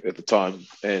Chick at the time,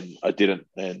 and I didn't.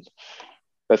 And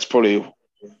that's probably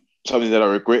something that I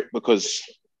regret because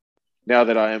now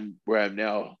that I am where I am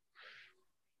now,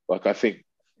 I think,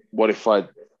 what if I'd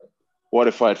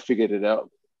figured it out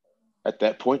at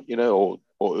that point, or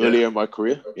earlier in my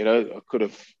career, I could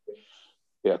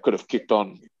have kicked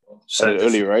on at an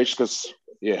earlier age because,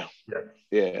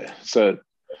 So,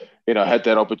 I had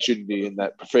that opportunity in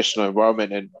that professional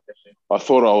environment, and I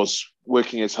thought I was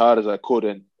working as hard as I could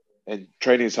and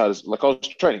training as hard as, I was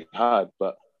training hard,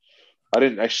 but I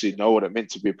didn't actually know what it meant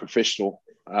to be a professional.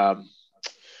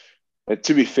 And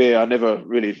to be fair, I never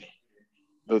really,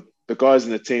 the guys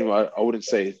in the team, I wouldn't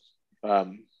say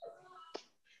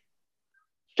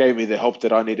gave me the help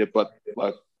that I needed, but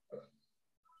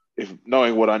if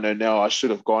knowing what I know now, I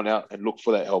should have gone out and looked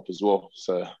for that help as well.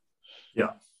 So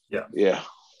yeah.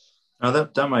 No,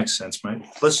 that makes sense, mate.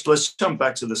 Let's jump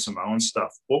back to the Samoan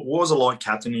stuff. What was it like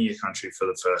captaining your country for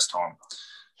the first time?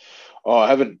 Oh, I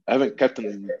haven't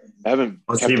captained. I've only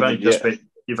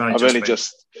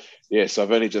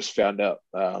just found out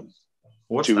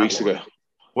 2 weeks ago.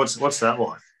 What's that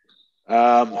like?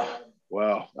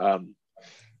 Well,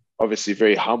 obviously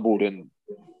very humbled and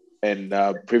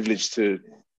privileged to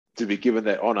be given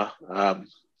that honor.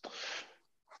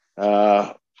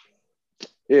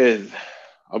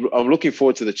 I'm looking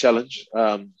forward to the challenge.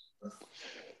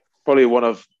 Probably one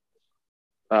of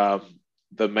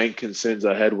the main concerns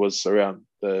I had was around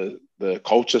the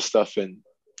culture stuff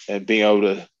and being able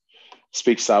to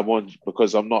speak Samoan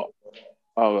because I'm not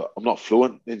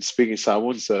fluent in speaking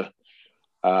Samoan, so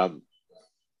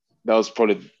that was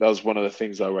one of the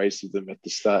things I raised with them at the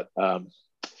start.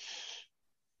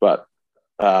 But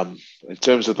in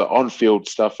terms of the on-field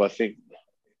stuff, I think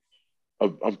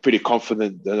I'm pretty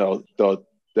confident that I'll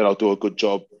do a good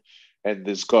job. And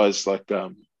there's guys like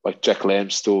Jack Lamb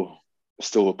still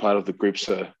a part of the group,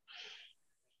 so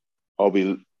I'll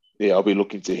be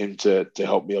looking to him to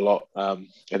help me a lot. And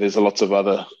there's lots of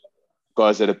other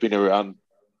guys that have been around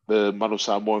the Manu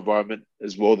Samoa environment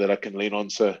as well that I can lean on.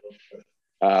 So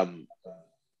I'm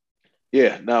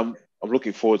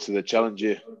looking forward to the challenge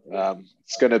here.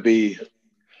 It's going to be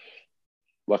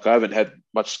I haven't had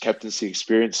much captaincy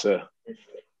experience, so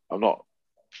I'm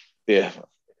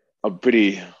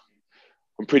pretty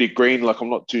green. I'm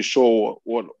not too sure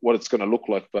what it's going to look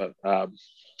like, but I'm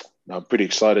pretty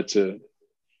excited to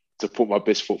put my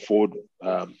best foot forward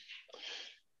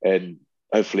and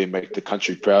hopefully make the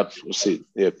country proud. We'll see.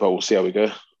 Yeah, but we'll see how we go.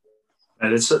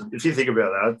 And if you think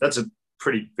about that, that's a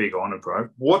pretty big honour, bro.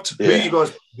 Who are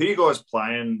you guys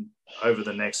playing over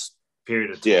the next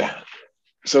period of time? Yeah.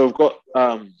 So we've got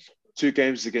 2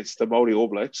 games against the Māori All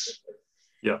Blacks.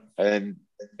 Yeah. And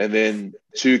then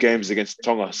 2 games against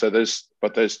Tonga. So those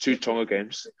 2 Tonga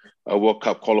games are World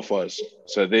Cup qualifiers.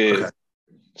 So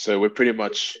so we're pretty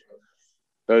much,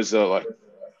 those are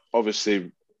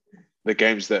obviously the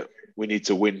games that we need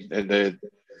to win, and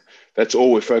that's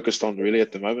all we're focused on really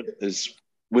at the moment is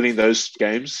winning those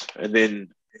games, and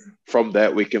then from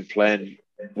that we can plan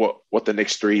what the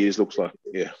next 3 years looks like.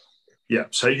 Yeah.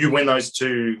 So you win those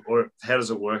 2, or how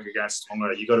does it work against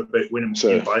Tonga? You got to win them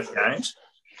in both games.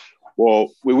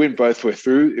 Well, we win both. We're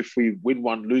through. If we win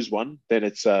one, lose one, then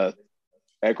it's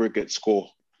aggregate score.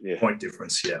 Yeah. Point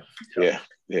difference. Yeah. Yeah.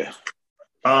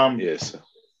 Yes.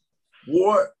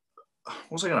 What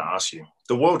was I going to ask you?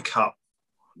 The World Cup,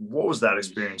 what was that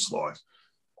experience like?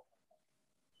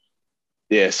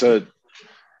 Yeah, so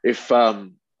if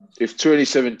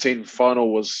 2017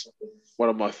 final was one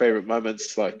of my favorite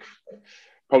moments, like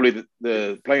probably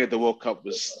the playing at the World Cup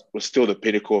was still the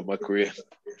pinnacle of my career,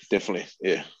 definitely,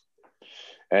 yeah.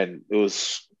 And it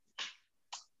was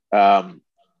to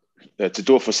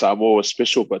do it for Samoa was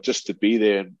special, but just to be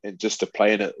there and just to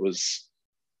play in it was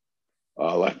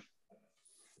like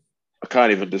I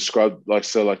can't even describe. Like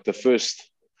so, like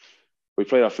we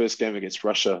played our first game against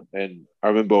Russia, and I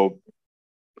remember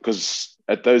because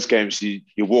at those games you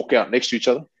walk out next to each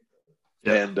other,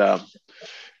 yeah.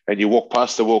 and you walk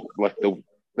past the walk like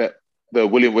the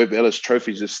William Webb Ellis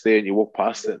Trophy just there, and you walk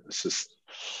past it. It's just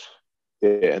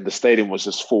and the stadium was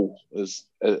just full as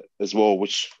well,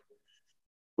 which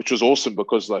was awesome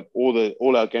because like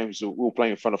all our games we were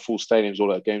playing in front of full stadiums,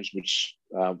 all our games, which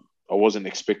I wasn't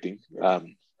expecting.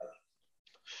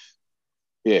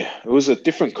 Yeah, it was a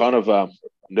different kind of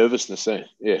nervousness.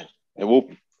 Yeah, and we're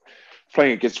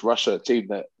playing against Russia, a team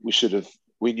that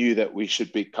we knew that we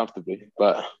should beat comfortably,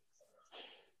 but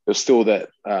there's still that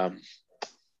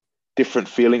different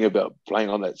feeling about playing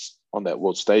on that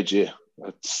world stage. Yeah,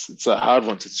 it's a hard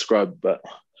one to describe, but.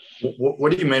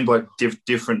 What do you mean by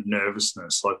different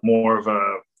nervousness? Like more of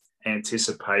a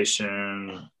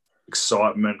anticipation,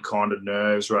 excitement kind of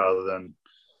nerves rather than.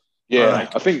 Yeah,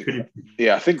 I think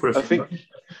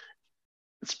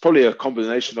it's probably a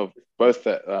combination of both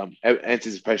that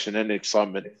anticipation and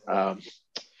excitement.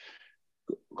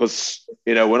 Because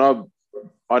when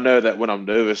I know that when I'm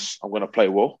nervous, I'm going to play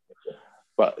well,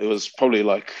 but it was probably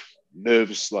like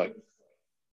nerves like.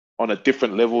 On a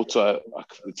different level it's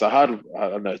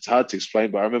hard to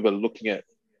explain, but I remember walking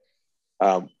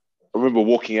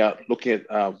out, looking at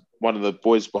one of the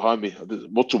boys behind me,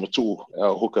 Motu,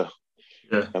 our hooker,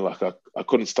 yeah. And like I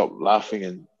couldn't stop laughing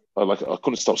and I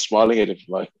couldn't stop smiling at him,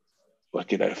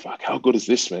 fuck, how good is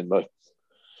this, man? Like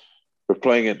we're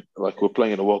playing in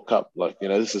a World Cup,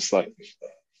 this is like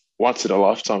once in a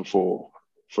lifetime for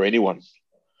anyone.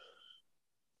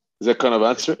 Does that kind of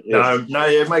answer it? Yeah. No,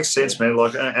 it makes sense, man.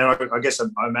 Like, and I guess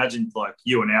I imagine like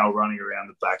you and Al running around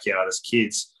the backyard as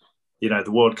kids. The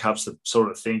World Cup's the sort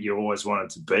of thing you always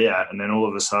wanted to be at, and then all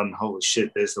of a sudden, holy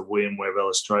shit, there's the William Webb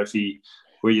Ellis Trophy,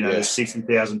 where there's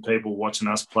 60,000 people watching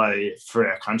us play for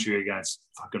our country against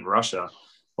fucking Russia.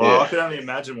 Well, I can only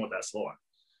imagine what that's like.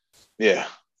 Yeah,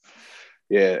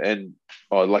 yeah, and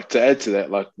I'd like to add to that,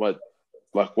 like what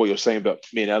you're saying about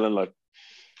me and Alan, like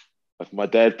my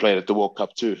dad played at the World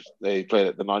Cup too. They played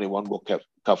at the 91 World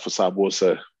Cup for Samoa.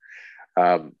 So,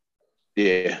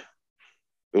 it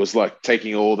was like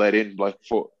taking all that in, like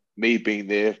for me being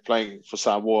there, playing for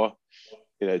Samoa,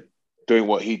 doing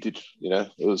what he did,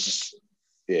 it was,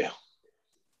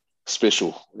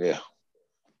 special. Yeah.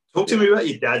 Talk to me about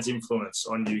your dad's influence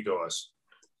on you guys.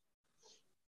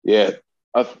 Yeah.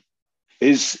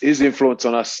 His influence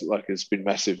on us, like, has been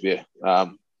massive. Yeah.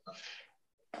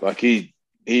 Like he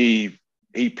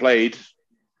played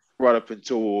right up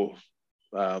until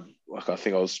I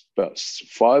think I was about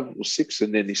 5 or 6,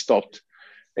 and then he stopped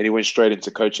and he went straight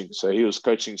into coaching. So he was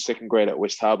coaching second grade at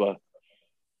West Harbour,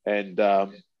 and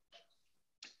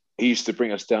he used to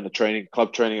bring us down to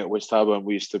club training at West Harbour, and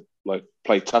we used to like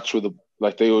play touch with them.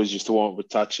 Like they always used to warm up with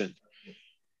touch, and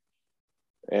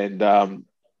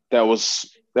that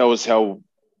was how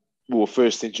we were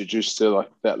first introduced to like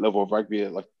that level of rugby,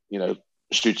 like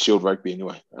Shute Shield rugby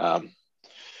anyway.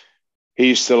 He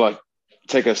used to like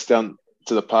take us down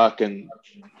to the park and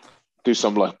do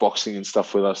some like boxing and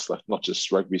stuff with us, like not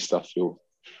just rugby stuff. He'll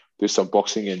do some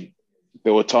boxing, and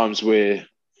there were times where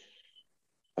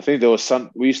I think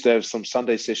we used to have some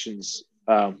Sunday sessions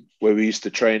where we used to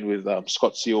train with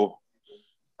Scott Seal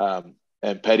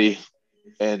and Paddy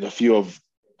and a few of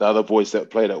the other boys that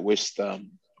played at West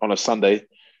on a Sunday.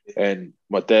 And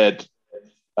my dad,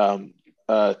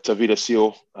 Tavita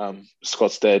Seal,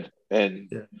 Scott's dad, and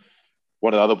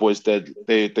one of the other boys' dad,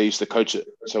 they used to coach it.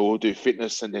 So we'll do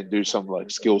fitness and then do some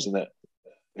like skills in that,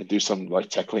 and do some like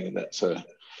tackling in that. So,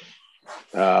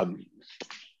 and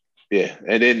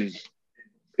then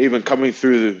even coming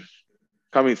through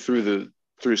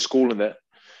school and that,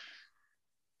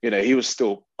 he was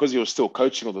still, because he was still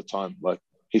coaching all the time. Like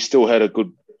he still had a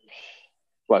good,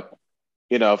 like,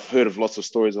 I've heard of lots of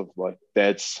stories of like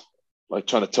dads like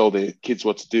trying to tell their kids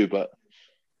what to do, but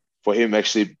for him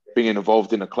actually being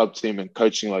involved in a club team and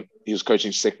coaching, like he was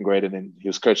coaching second grade and then he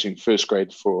was coaching first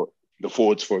grade for the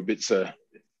forwards for a bit. So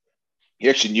he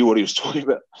actually knew what he was talking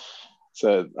about.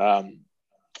 So,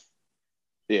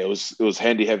 it was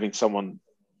handy having someone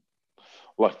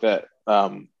like that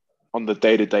on the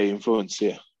day-to-day influence.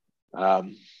 Yeah.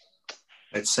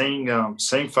 It's seeing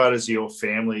photos of your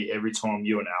family every time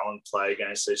you and Alan play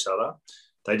against each other.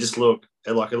 They just look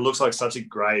like, it looks like such a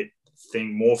great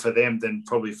thing, more for them than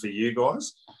probably for you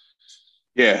guys.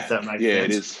 Yeah, that makes sense.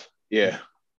 It is. Yeah,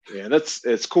 and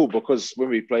it's cool because when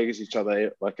we play against each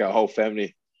other, like our whole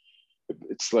family,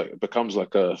 it's like it becomes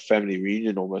like a family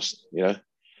reunion almost, you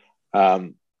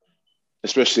know.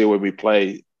 Especially when we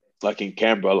play like in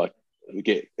Canberra, like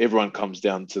everyone comes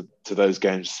down to those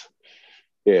games.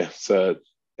 Yeah, so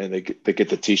and they get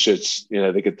the t-shirts, you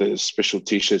know, they get the special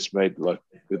t-shirts made like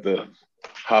with the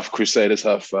half Crusaders,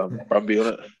 half Brumby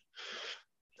on it.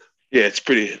 Yeah, it's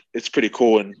pretty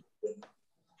cool, and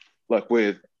like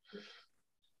we're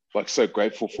like so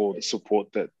grateful for the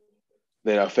support that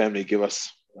our family give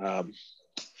us.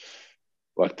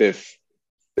 Like they've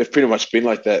pretty much been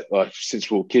like that like since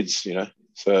we were kids, you know.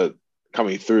 So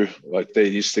coming through, like they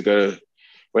used to go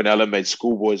when Alan made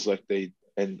schoolboys, like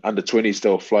and under 20s, they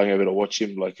were flying over to watch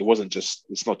him. Like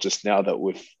it's not just now that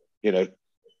we're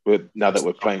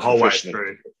playing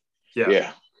professionally.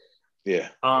 Yeah.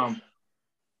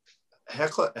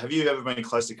 Have you ever been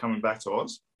close to coming back to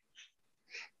Oz?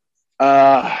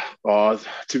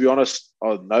 To be honest,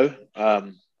 no.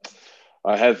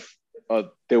 I have.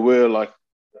 There were like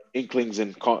inklings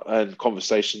and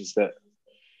conversations that,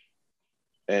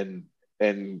 and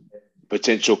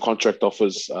potential contract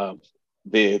offers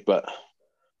there, but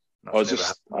I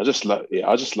just love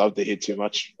it here too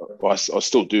much. I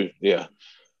still do. Yeah,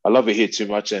 I love it here too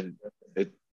much, and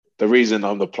the reason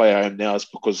I'm the player I am now is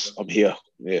because I'm here.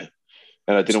 Yeah,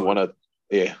 and I didn't want to.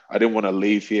 Yeah, I didn't want to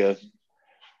leave here.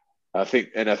 I think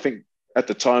at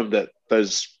the time that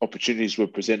those opportunities were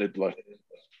presented, like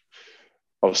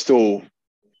I was still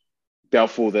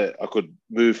doubtful that I could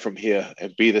move from here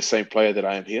and be the same player that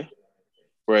I am here.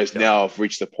 Whereas now I've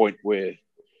reached the point where,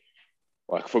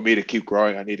 like, for me to keep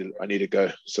growing, I need to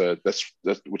go. So that's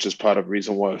which is part of the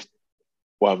reason why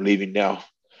I'm leaving now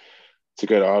to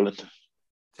go to Ireland.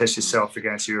 Test yourself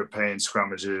against European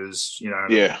scrummages, you know.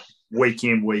 Yeah. Week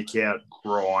in, week out,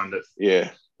 grind it.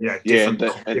 Yeah. Yeah,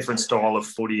 different style of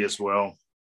footy as well.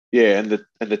 Yeah, and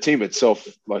the team itself,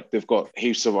 like they've got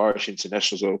heaps of Irish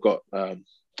internationals. They've got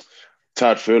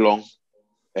Tad Furlong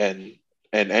and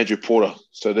Andrew Porter.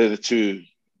 So they're the two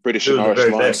British and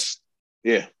Irish Lions.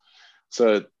 Yeah.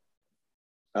 So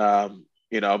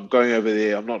you know, I'm going over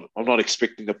there. I'm not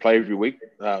expecting to play every week,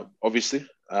 obviously.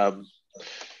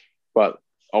 But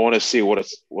I want to see what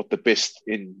the best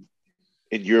in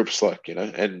Europe's like, you know,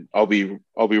 and I'll be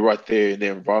right there in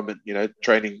their environment, you know,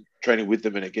 training with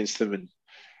them and against them,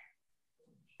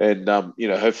 and you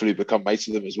know, hopefully become mates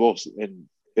with them as well. And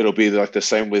it'll be like the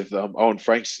same with Owen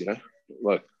Franks, you know,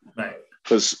 like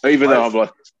because even though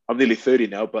I'm nearly 30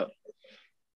 now, but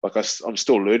like I'm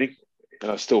still learning,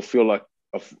 and I still feel like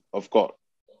I've got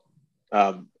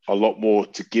a lot more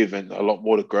to give and a lot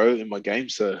more to grow in my game.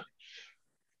 So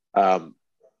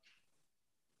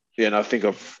yeah, and I think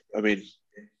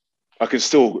I can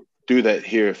still do that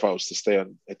here if I was to stay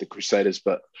at the Crusaders,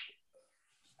 but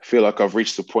I feel like I've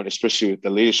reached the point, especially with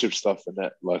the leadership stuff and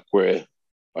that, like where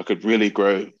I could really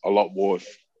grow a lot more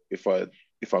if I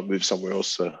move somewhere else.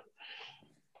 So,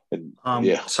 and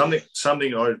yeah, something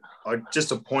I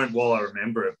just a point while I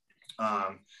remember it.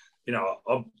 You know,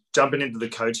 I'm jumping into the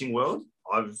coaching world.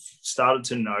 I've started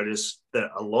to notice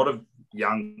that a lot of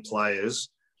young players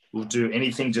will do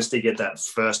anything just to get that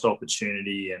first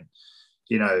opportunity, and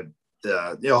you know,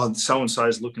 so and so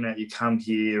is looking at you, come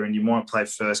here, and you might play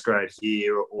first grade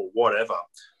here or whatever,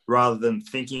 rather than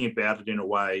thinking about it in a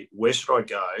way, where should I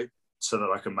go so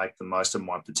that I can make the most of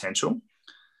my potential?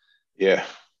 Yeah,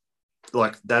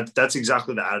 like that's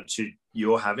exactly the attitude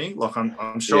you're having. Like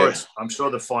I'm sure I'm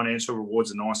sure the financial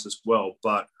rewards are nice as well,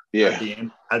 but at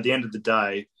the end of the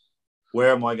day,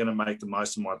 where am I going to make the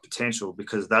most of my potential?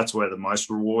 Because that's where the most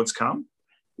rewards come.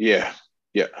 Yeah,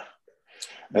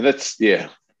 and that's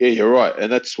you're right,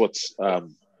 and that's what's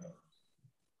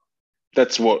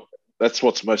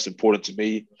most important to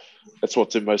me. That's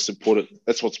what's most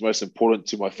important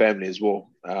to my family as well.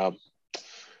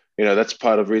 You know, that's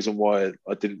part of the reason why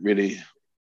I didn't really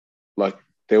like.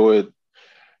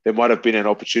 There might have been an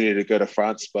opportunity to go to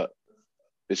France, but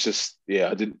it's just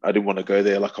I didn't want to go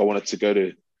there. Like I wanted to go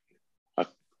to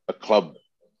a club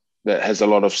that has a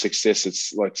lot of success.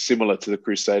 It's like similar to the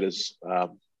Crusaders.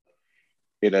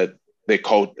 You know, they're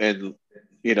cold, and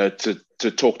you know, to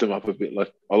talk them up a bit.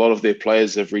 Like a lot of their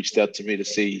players have reached out to me to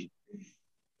see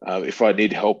if I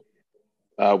need help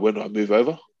when I move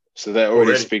over. So that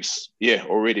already speaks. Yeah,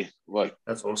 already. Like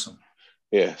that's awesome.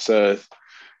 Yeah, so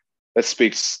that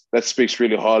speaks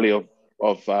really highly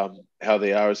of how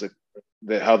they are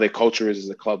how their culture is as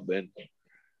a club, then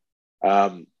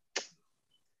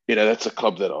that's a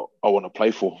club that I want to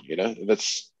play for.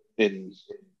 That's in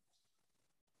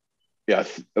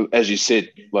as you said,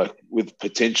 like with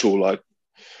potential. Like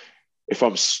if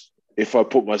I'm with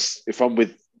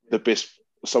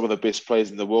some of the best players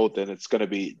in the world, then it's going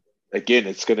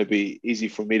to be easy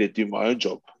for me to do my own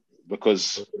job,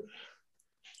 because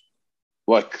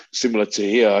like similar to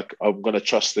here, I'm going to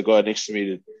trust the guy next to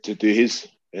me to do his,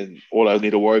 and all I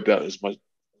need to worry about is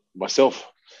myself.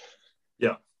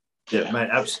 Yeah, mate,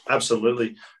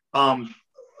 absolutely. I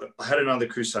had another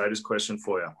Crusaders question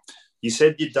for you. You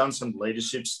said you'd done some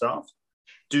leadership stuff.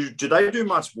 Do they do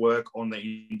much work on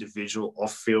the individual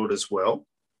off field as well?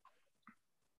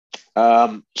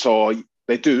 So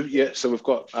they do, yeah. So we've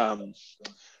got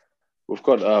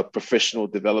a professional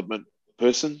development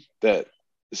person that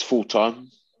is full time,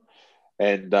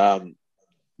 and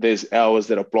there's hours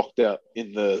that are blocked out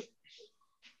in the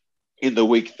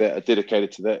week that are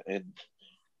dedicated to that, and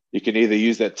you can either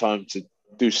use that time to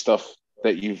do stuff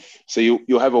that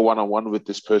you'll have a one-on-one with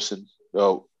this person.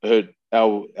 Well,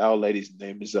 our lady's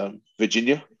name is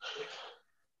Virginia.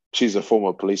 She's a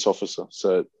former police officer,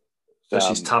 so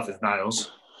she's tough as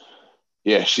nails.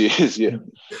 Yeah, she is. Yeah,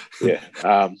 yeah.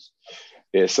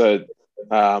 So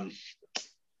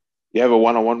you have a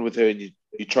one-on-one with her, and you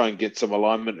try and get some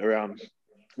alignment around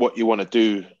what you want to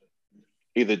do,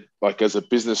 either like as a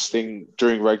business thing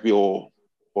during rugby or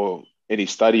any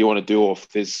study you want to do, or if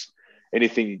there's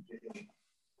anything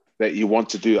that you want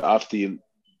to do after you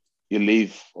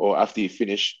leave or after you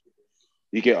finish,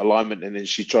 you get alignment, and then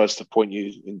she tries to point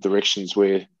you in directions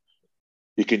where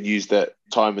you can use that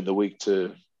time in the week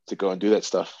to go and do that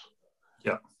stuff.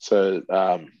 Yeah. So,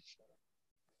 I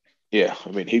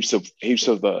mean, heaps of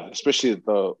especially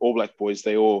the All Black boys,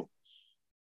 a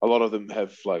lot of them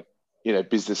have like,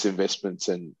 business investments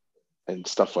and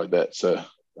stuff like that. So,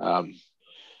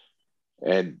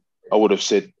 and I would have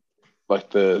said like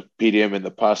the PDM in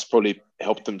the past probably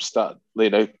helped them start,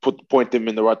 point them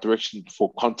in the right direction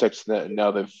for context, and now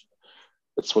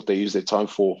that's what they use their time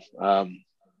for.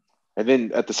 And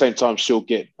then at the same time, she'll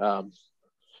get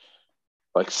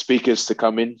like speakers to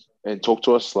come in and talk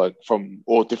to us, like from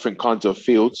all different kinds of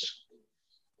fields,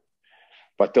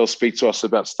 but they'll speak to us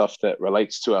about stuff that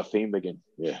relates to our theme again.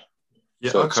 Yeah.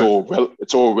 So okay.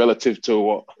 It's all relative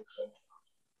to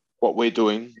what we're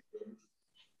doing,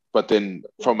 but then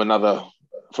from another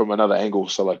angle.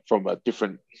 So like from a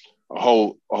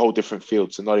whole different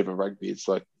field. So not even rugby. It's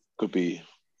like could be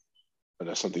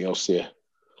something else. Yeah.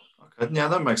 Okay. Now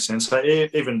that makes sense. So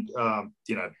even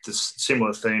this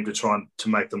similar theme to try to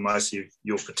make the most of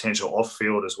your potential off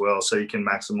field as well, so you can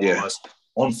maximise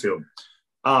on field.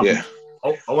 I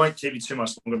won't keep you too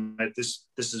much longer, mate. This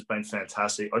has been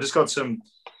fantastic. I just got some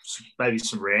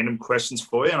random questions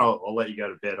for you, and I'll let you go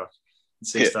to bed. I can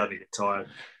see you starting to get tired.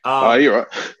 You're right.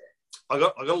 I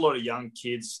got a lot of young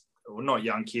kids, well, not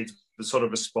young kids, but sort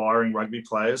of aspiring rugby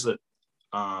players that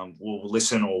will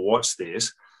listen or watch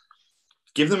this.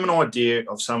 Give them an idea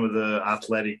of some of the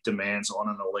athletic demands on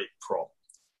an elite prop.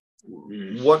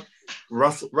 What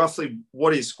roughly?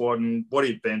 What are you squatting? What are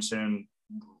you benching?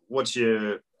 What's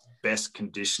your best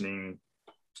conditioning?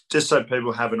 Just so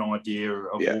people have an idea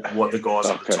of what the guys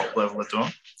at the top level are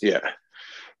doing. Yeah.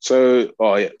 So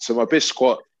my best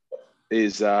squat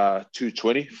is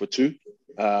 220 for two.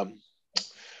 My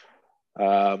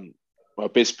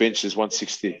best bench is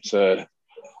 160. So,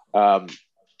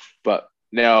 but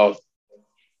now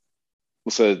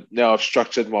I've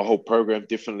structured my whole program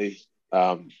differently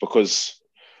because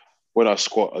when I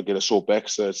squat, I get a sore back.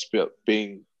 So it's about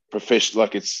being professional.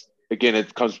 Like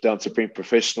it comes down to being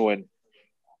professional and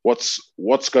what's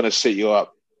going to set you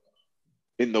up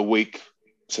in the week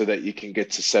so that you can get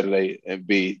to Saturday and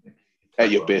be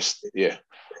at your best. Yeah.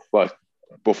 Like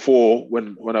before,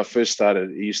 when I first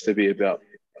started, it used to be about,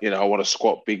 I want to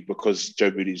squat big because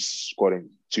Joe Moody's squatting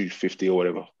 250 or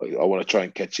whatever. Like, I want to try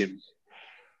and catch him.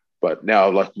 But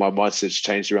now, like, my mindset's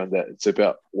changed around that. It's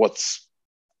about what's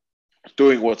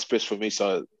best for me,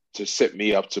 so to set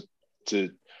me up to do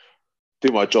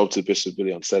my job to the best of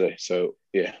ability on Saturday. So,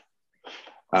 yeah.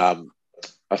 I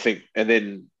think, and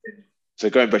then, so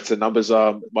going back to the numbers,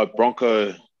 my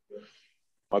Bronco,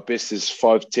 my best is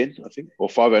 5'10", I think, or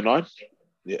 5'09".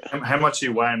 Yeah. How much are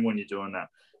you weighing when you're doing that?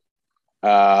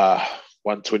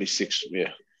 126.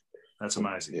 Yeah. That's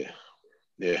amazing. Yeah.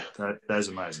 Yeah. That is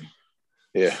amazing.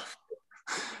 Yeah.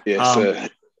 Yeah.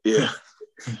 Yeah.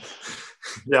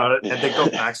 Yeah. And they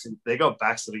got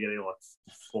Baxter to get in like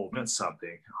 4 minutes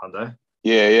something, aren't they?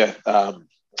 Yeah.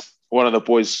 One of the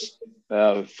boys,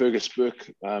 Fergus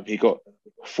Burke, he got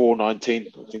 4:19,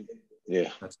 I think. Yeah,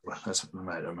 that's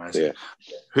amazing. Yeah.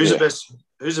 Who's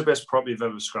the best prop you've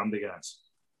ever scrummed against?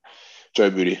 Joe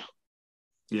Moody.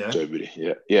 Yeah, Joe Moody.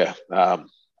 Yeah.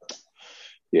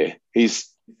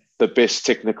 He's the best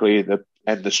technically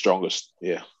and the strongest.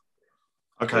 Yeah.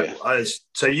 Okay. Yeah.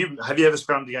 So have you ever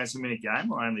scrummed against him in a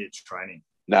game or only at training?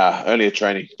 Nah, only at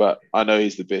training. But I know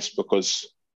he's the best because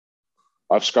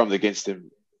I've scrummed against him,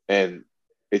 and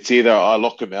it's either I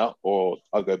lock him out or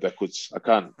I go backwards. I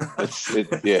can't.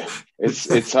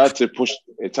 It's hard to push.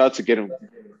 It's hard to get him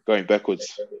going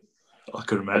backwards. I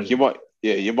could imagine. Like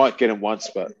you might get him once,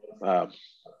 but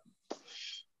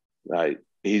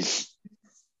he's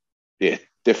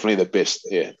definitely the best.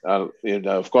 Yeah,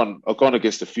 I've gone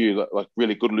against a few like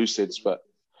really good loose heads, but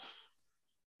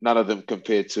none of them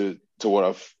compared to what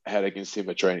I've had against him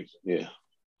at training. Yeah.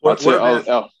 What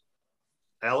about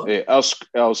Alan? Yeah,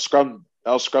 our scrum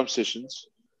sessions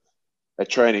at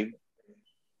training,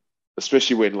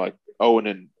 especially when like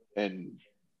Owen and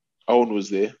Owen was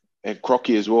there and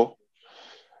Crocky as well,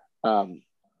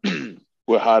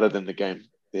 were harder than the game.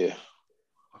 Yeah,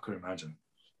 I could imagine.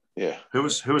 Yeah. Who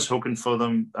was hooking for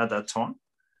them at that time?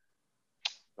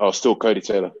 Oh, still Cody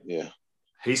Taylor. Yeah.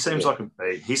 He seems like a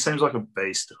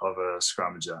beast of a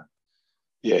scrummager.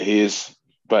 Yeah, he is.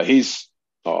 But I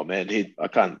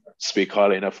can't speak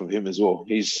highly enough of him as well.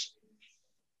 He's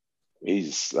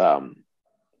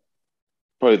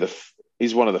probably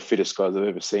he's one of the fittest guys I've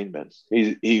ever seen, man.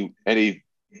 He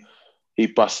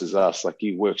busts his ass. Like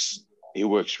he works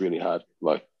really hard.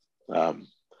 Like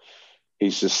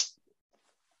he's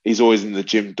always in the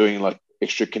gym doing like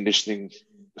extra conditioning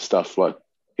stuff. Like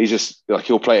he's just like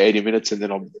he'll play 80 minutes and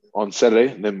then on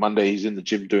Saturday and then Monday he's in the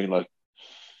gym doing like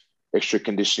extra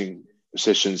conditioning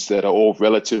sessions that are all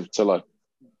relative to like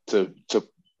to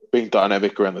being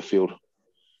dynamic around the field.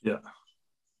 Yeah.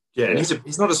 And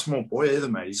he's not a small boy either,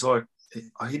 mate. He's like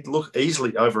he'd look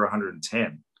easily over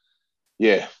 110.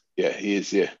 Yeah, he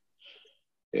is. Yeah.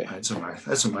 That's amazing.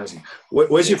 That's amazing.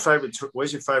 Where's your favorite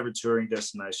touring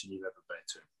destination you've ever been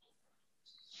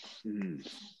to?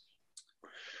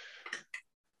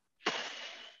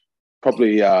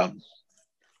 Probably.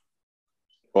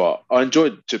 Well, I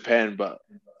enjoyed Japan, but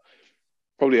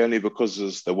probably only because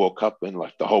of the World Cup and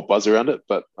like the whole buzz around it.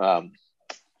 But probably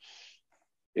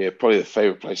the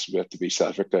favorite place would have to be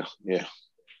South Africa. Yeah.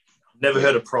 Never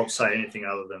heard a prop say anything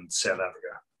other than South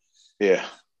Africa. Yeah.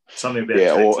 Something about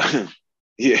Cape Town.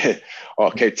 Yeah. Oh,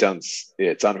 Cape Town's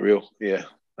it's unreal. Yeah.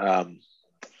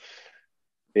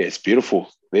 It's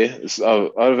beautiful there.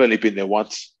 I've only been there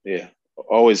once. Yeah.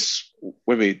 Always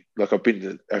when I've been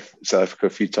to South Africa a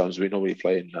few times. We normally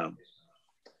play in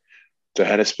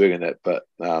Johannesburg and that, but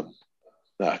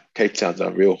Cape Town's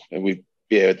unreal. And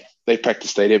they packed the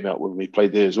stadium out when we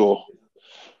played there as well,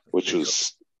 which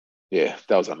was that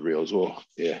was unreal as well.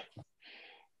 Yeah.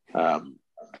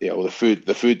 Well, the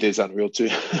food there's unreal too.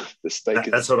 The steak.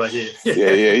 That's what I hear.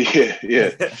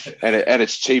 Yeah. And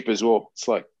it's cheap as well. It's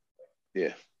like,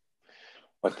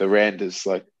 like the rand is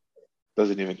like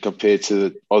doesn't even compare to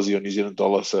the Aussie or New Zealand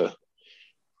dollar. So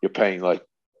you're paying like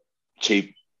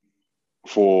cheap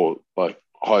for like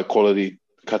high quality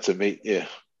cuts of meat. Yeah.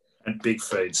 And big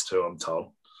feeds too, I'm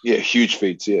told. Yeah, huge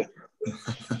feeds. Yeah.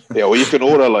 Well, you can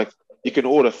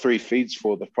order 3 feeds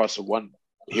for the price of one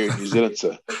here in New Zealand.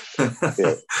 So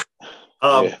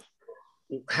How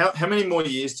many more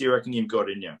years do you reckon you've got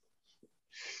in you?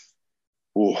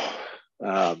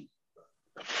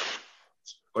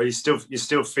 Are you still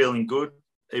feeling good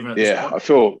even at this point?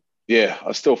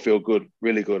 I still feel good,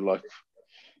 really good. Like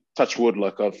touch wood,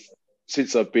 like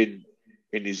since I've been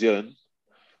in New Zealand,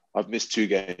 I've missed 2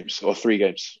 games or 3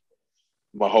 games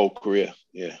my whole career.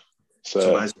 Yeah. So it's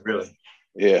amazing, really.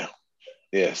 Yeah.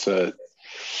 So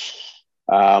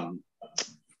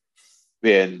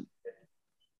and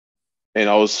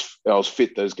I was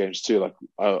fit those games too. Like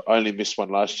I only missed one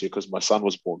last year because my son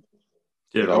was born.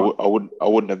 Yeah, right. I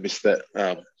wouldn't have missed that.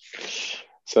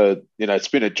 So it's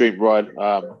been a dream ride.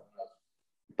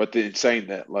 But in saying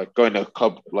that, like going to a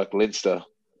club like Leinster,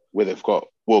 where they've got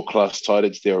world-class tight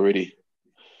ends there already,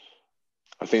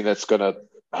 I think that's going to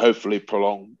hopefully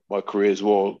prolong my career as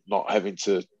well. Not having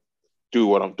to do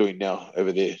what I'm doing now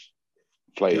over there,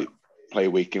 play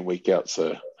week in, week out.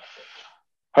 So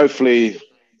hopefully,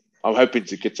 I'm hoping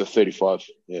to get to 35.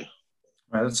 Yeah.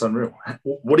 Man, that's unreal.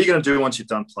 What are you going to do once you're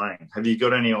done playing? Have you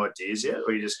got any ideas yet, or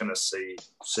are you just going to see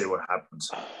what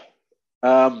happens?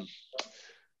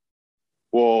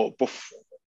 Well,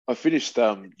 I finished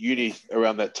uni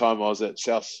around that time. I was at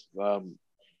South.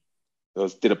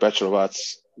 Did a Bachelor of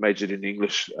Arts, majored in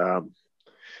English.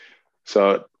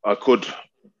 So I could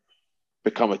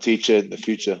become a teacher in the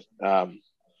future.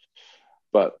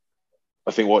 But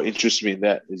I think what interests me in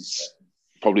that is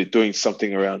probably doing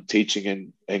something around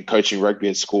teaching and coaching rugby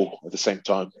at school at the same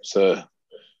time. So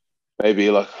maybe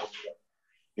like,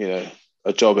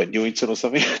 a job at Newington or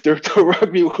something, director of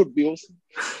rugby would be awesome.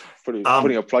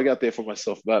 Putting a plug out there for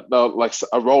myself. But no, like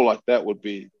a role like that would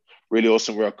be really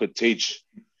awesome where I could teach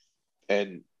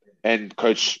and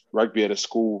coach rugby at a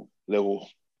school level.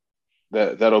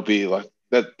 That'll be like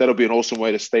that'll be an awesome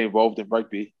way to stay involved in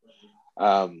rugby,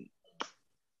 and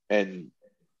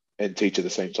teach at the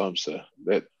same time. So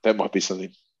that might be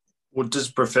something. Well, does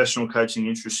professional coaching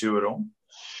interest you at all?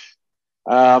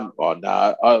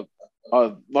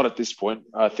 Not at this point.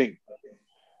 I think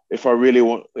if I really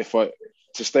want,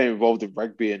 to stay involved in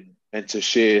rugby and to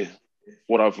share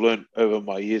what I've learned over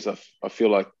my years, I feel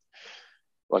like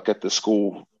at the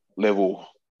school level,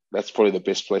 that's probably the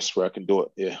best place where I can do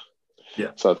it. Yeah.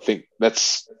 Yeah. So I think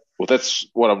that's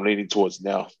what I'm leaning towards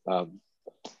now.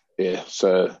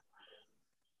 So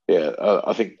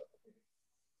I think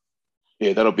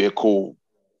that'll be a cool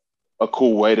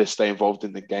way to stay involved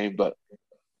in the game, but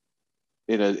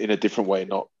in a different way,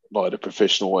 not in a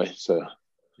professional way. So.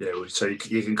 Yeah, so you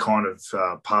can kind of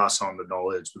pass on the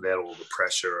knowledge without all the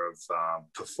pressure of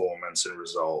performance and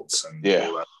results and all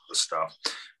that other stuff,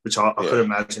 which I could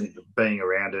imagine being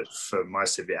around it for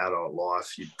most of your adult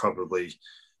life. You'd probably,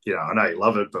 I know you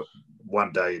love it, but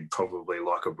one day you'd probably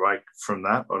like a break from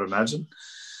that, I'd imagine.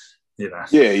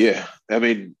 Yeah. I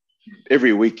mean,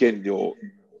 every weekend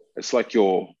it's like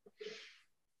you're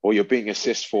being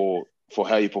assessed for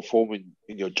how you perform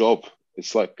in your job.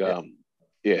 It's like, so,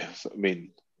 I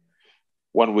mean,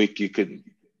 one week you can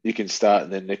start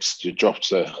and then next you drop.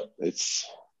 So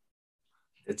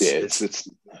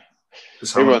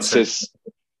everyone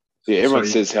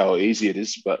says how easy it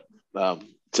is, but not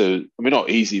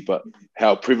easy, but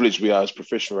how privileged we are as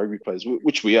professional rugby players,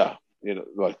 which we are,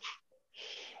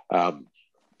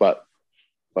 but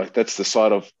like that's the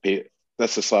side of it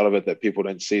that people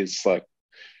don't see. It's like,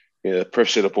 the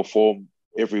pressure to perform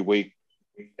every week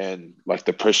and like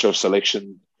the pressure of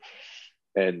selection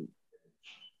and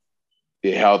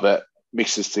how that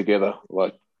mixes together,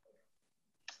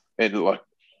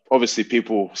 obviously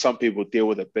some people deal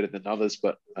with it better than others,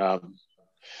 but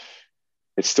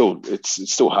it's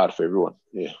still hard for everyone.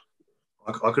 Yeah.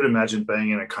 I could imagine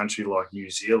being in a country like New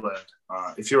Zealand,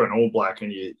 if you're an All Black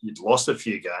and you'd lost a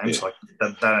few games, like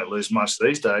they don't lose much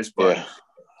these days, but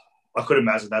I could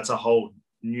imagine that's a whole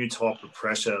new type of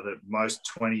pressure that most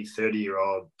 20,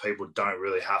 30-year-old people don't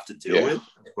really have to deal with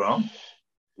as well.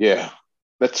 Yeah.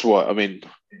 That's what, I mean,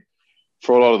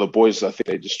 for a lot of the boys, I think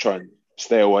they just try and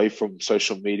stay away from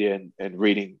social media and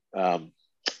reading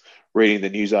the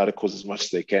news articles as much as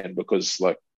they can, because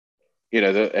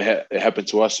it happened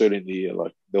to us early in the year.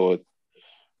 Like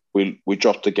we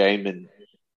dropped the game and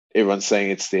everyone's saying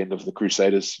it's the end of the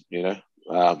Crusaders, and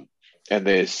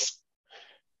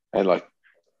like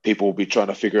people will be trying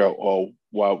to figure out,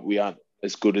 why we aren't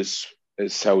as good as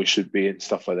how we should be and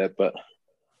stuff like that. But,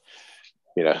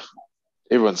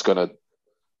 everyone's gonna,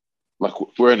 like,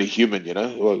 we're only human,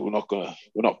 we're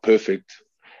not perfect.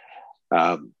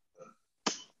 The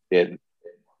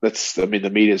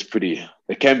media is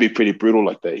it can be pretty brutal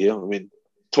like that here. I mean,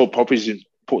 tall poppy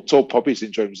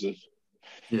syndrome's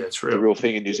it's real. The real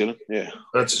thing in New Zealand. Yeah,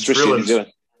 that's especially in New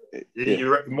Zealand.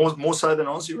 You more so than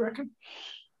Oz, you reckon?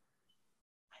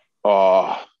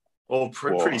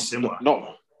 Pretty similar.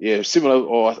 Similar.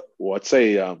 Or I'd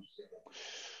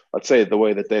say the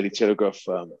way the Daily Telegraph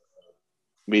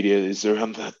media is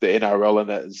around the NRL and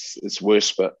that is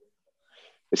worse, but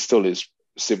it still is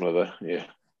similar though. Yeah.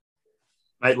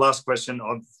 Mate, last question.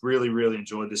 I've really, really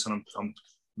enjoyed this, and I'm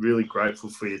really grateful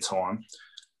for your time.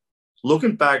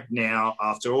 Looking back now,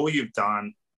 after all you've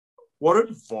done, what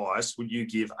advice would you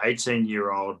give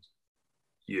 18-year-old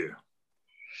you?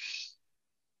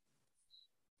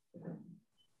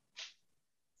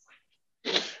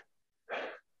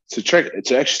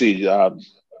 To actually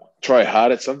try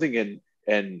hard at something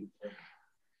and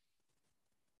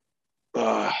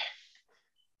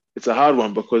it's a hard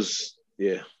one because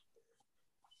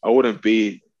I wouldn't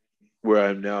be where I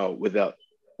am now without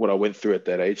what I went through at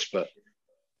that age. But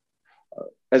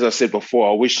as I said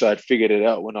before, I wish I'd figured it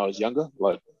out when I was younger.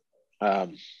 To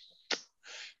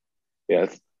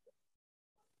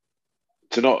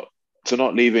not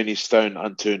leave any stone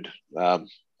unturned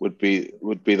would be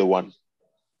the one.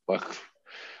 Like,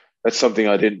 that's something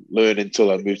I didn't learn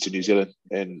until I moved to New Zealand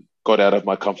and got out of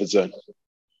my comfort zone.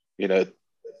 It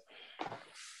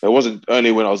wasn't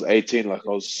only when I was 18, like I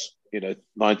was,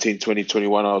 19, 20,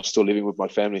 21, I was still living with my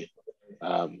family.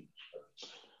 I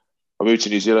moved to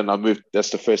New Zealand.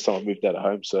 That's the first time I moved out of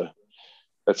home. So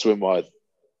that's when my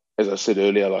as I said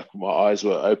earlier, like my eyes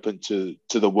were open to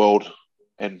the world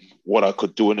and what I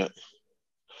could do in it.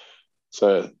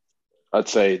 So I'd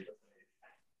say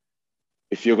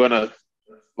if you're gonna,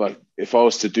 like, if I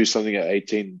was to do something at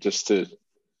 18, just to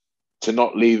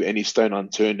not leave any stone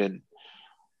unturned,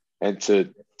 and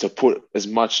to put as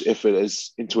much effort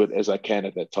into it as I can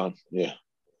at that time. Yeah,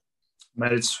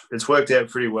 mate, it's worked out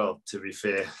pretty well, to be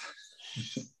fair.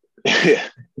 Yeah.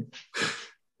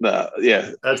 No,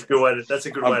 yeah, that's a good way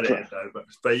to end, though.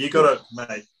 But you got to,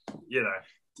 mate. You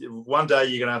know, one day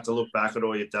you're gonna have to look back at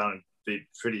all you've done and be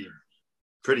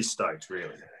pretty stoked,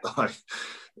 really. Like,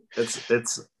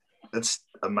 it's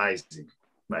amazing,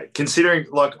 mate. Considering,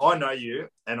 like, I know you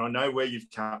and I know where you've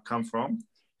come from.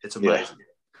 It's amazing.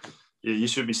 Yeah, you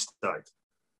should be stoked.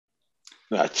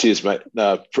 No, cheers, mate.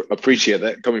 No, appreciate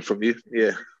that coming from you.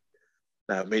 Yeah,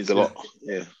 no, it means a lot.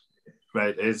 Yeah,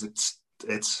 mate. It's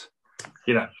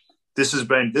you know, this has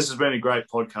been a great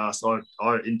podcast.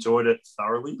 I enjoyed it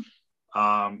thoroughly.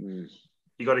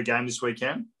 You got a game this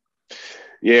weekend?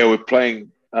 Yeah, we're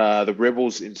playing the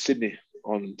Rebels in Sydney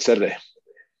on Saturday.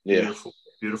 Yeah,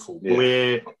 beautiful.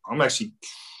 Yeah.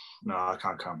 No, I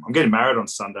can't come. I'm getting married on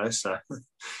Sunday, so.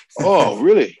 Oh,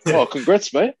 really? Oh,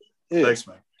 congrats, mate. Yeah. Thanks,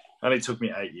 mate. Only took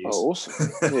me 8 years. Oh,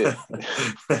 awesome. Yeah.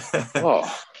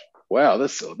 Oh, wow.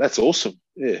 That's awesome.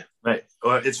 Yeah. Mate,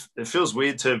 well, it feels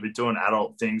weird to be doing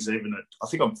adult things even at, I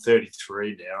think I'm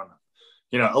 33 now.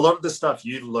 You know, a lot of the stuff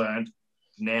you learned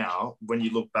now, when you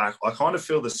look back, I kind of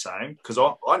feel the same because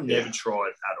I never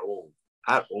tried at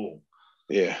all.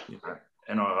 Yeah. You know?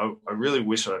 And I really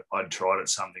wish I'd tried at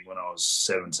something when I was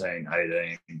 17,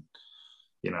 18.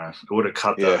 You know, it would have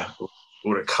cut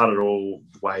it all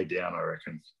way down, I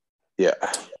reckon. Yeah.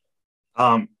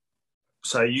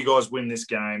 So you guys win this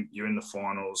game, you're in the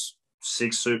finals,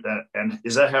 6 super, and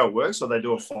is that how it works? Or they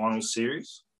do a final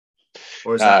series?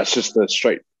 Or is it's just a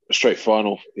straight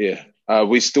final. Yeah.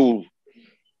 The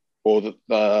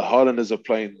Highlanders are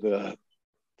playing the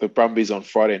Brumbies on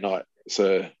Friday night.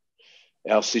 So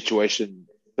our situation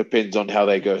depends on how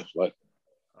they go. Like,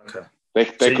 okay, they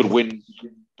could win,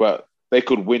 but they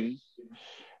could win,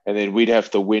 and then we'd have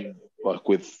to win like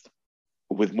with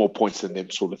more points than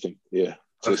them, sort of thing. Yeah,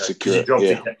 to secure. You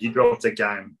dropped a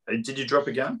game. Did you drop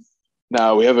a game?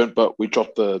 No, we haven't. But we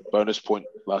dropped the bonus point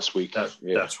last week. That's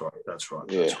right. Yeah. That's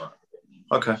right.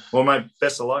 Okay. Well, mate,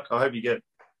 best of luck. I hope you get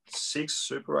 6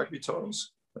 Super Rugby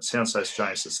titles. That sounds so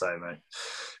strange to say, mate.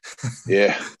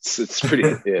 Yeah, it's pretty.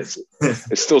 Yeah,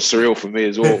 it's still surreal for me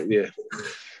as well. Yeah.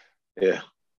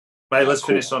 Mate, let's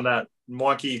finish on that.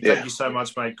 Mikey, thank you so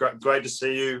much, mate. Great to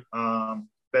see you.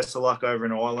 Best of luck over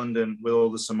in Ireland and with all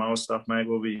the Samoa stuff, mate.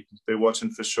 We'll be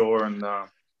watching for sure, and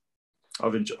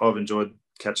I've enjoyed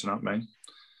catching up, mate.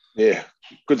 Yeah,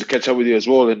 good to catch up with you as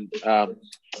well, and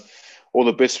all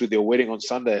the best with your wedding on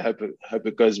Sunday. Hope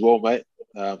it goes well, mate.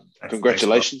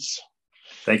 Congratulations.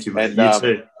 Thank you, mate. And, you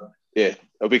too. Yeah,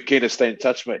 I'll be keen to stay in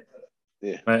touch, mate.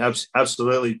 Yeah, mate,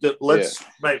 absolutely.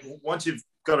 Mate, once you've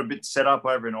got a bit set up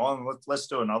over in Ireland, let's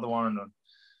do another one and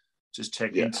just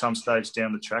check in some stage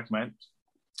down the track, mate.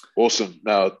 Awesome.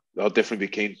 No, I'll definitely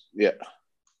be keen. Yeah.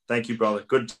 Thank you, brother.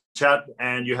 Good chat,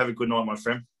 and you have a good night, my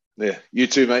friend. Yeah, you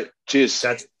too, mate. Cheers.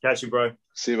 Catch you, bro.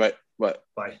 See you, mate. Bye.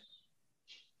 Bye.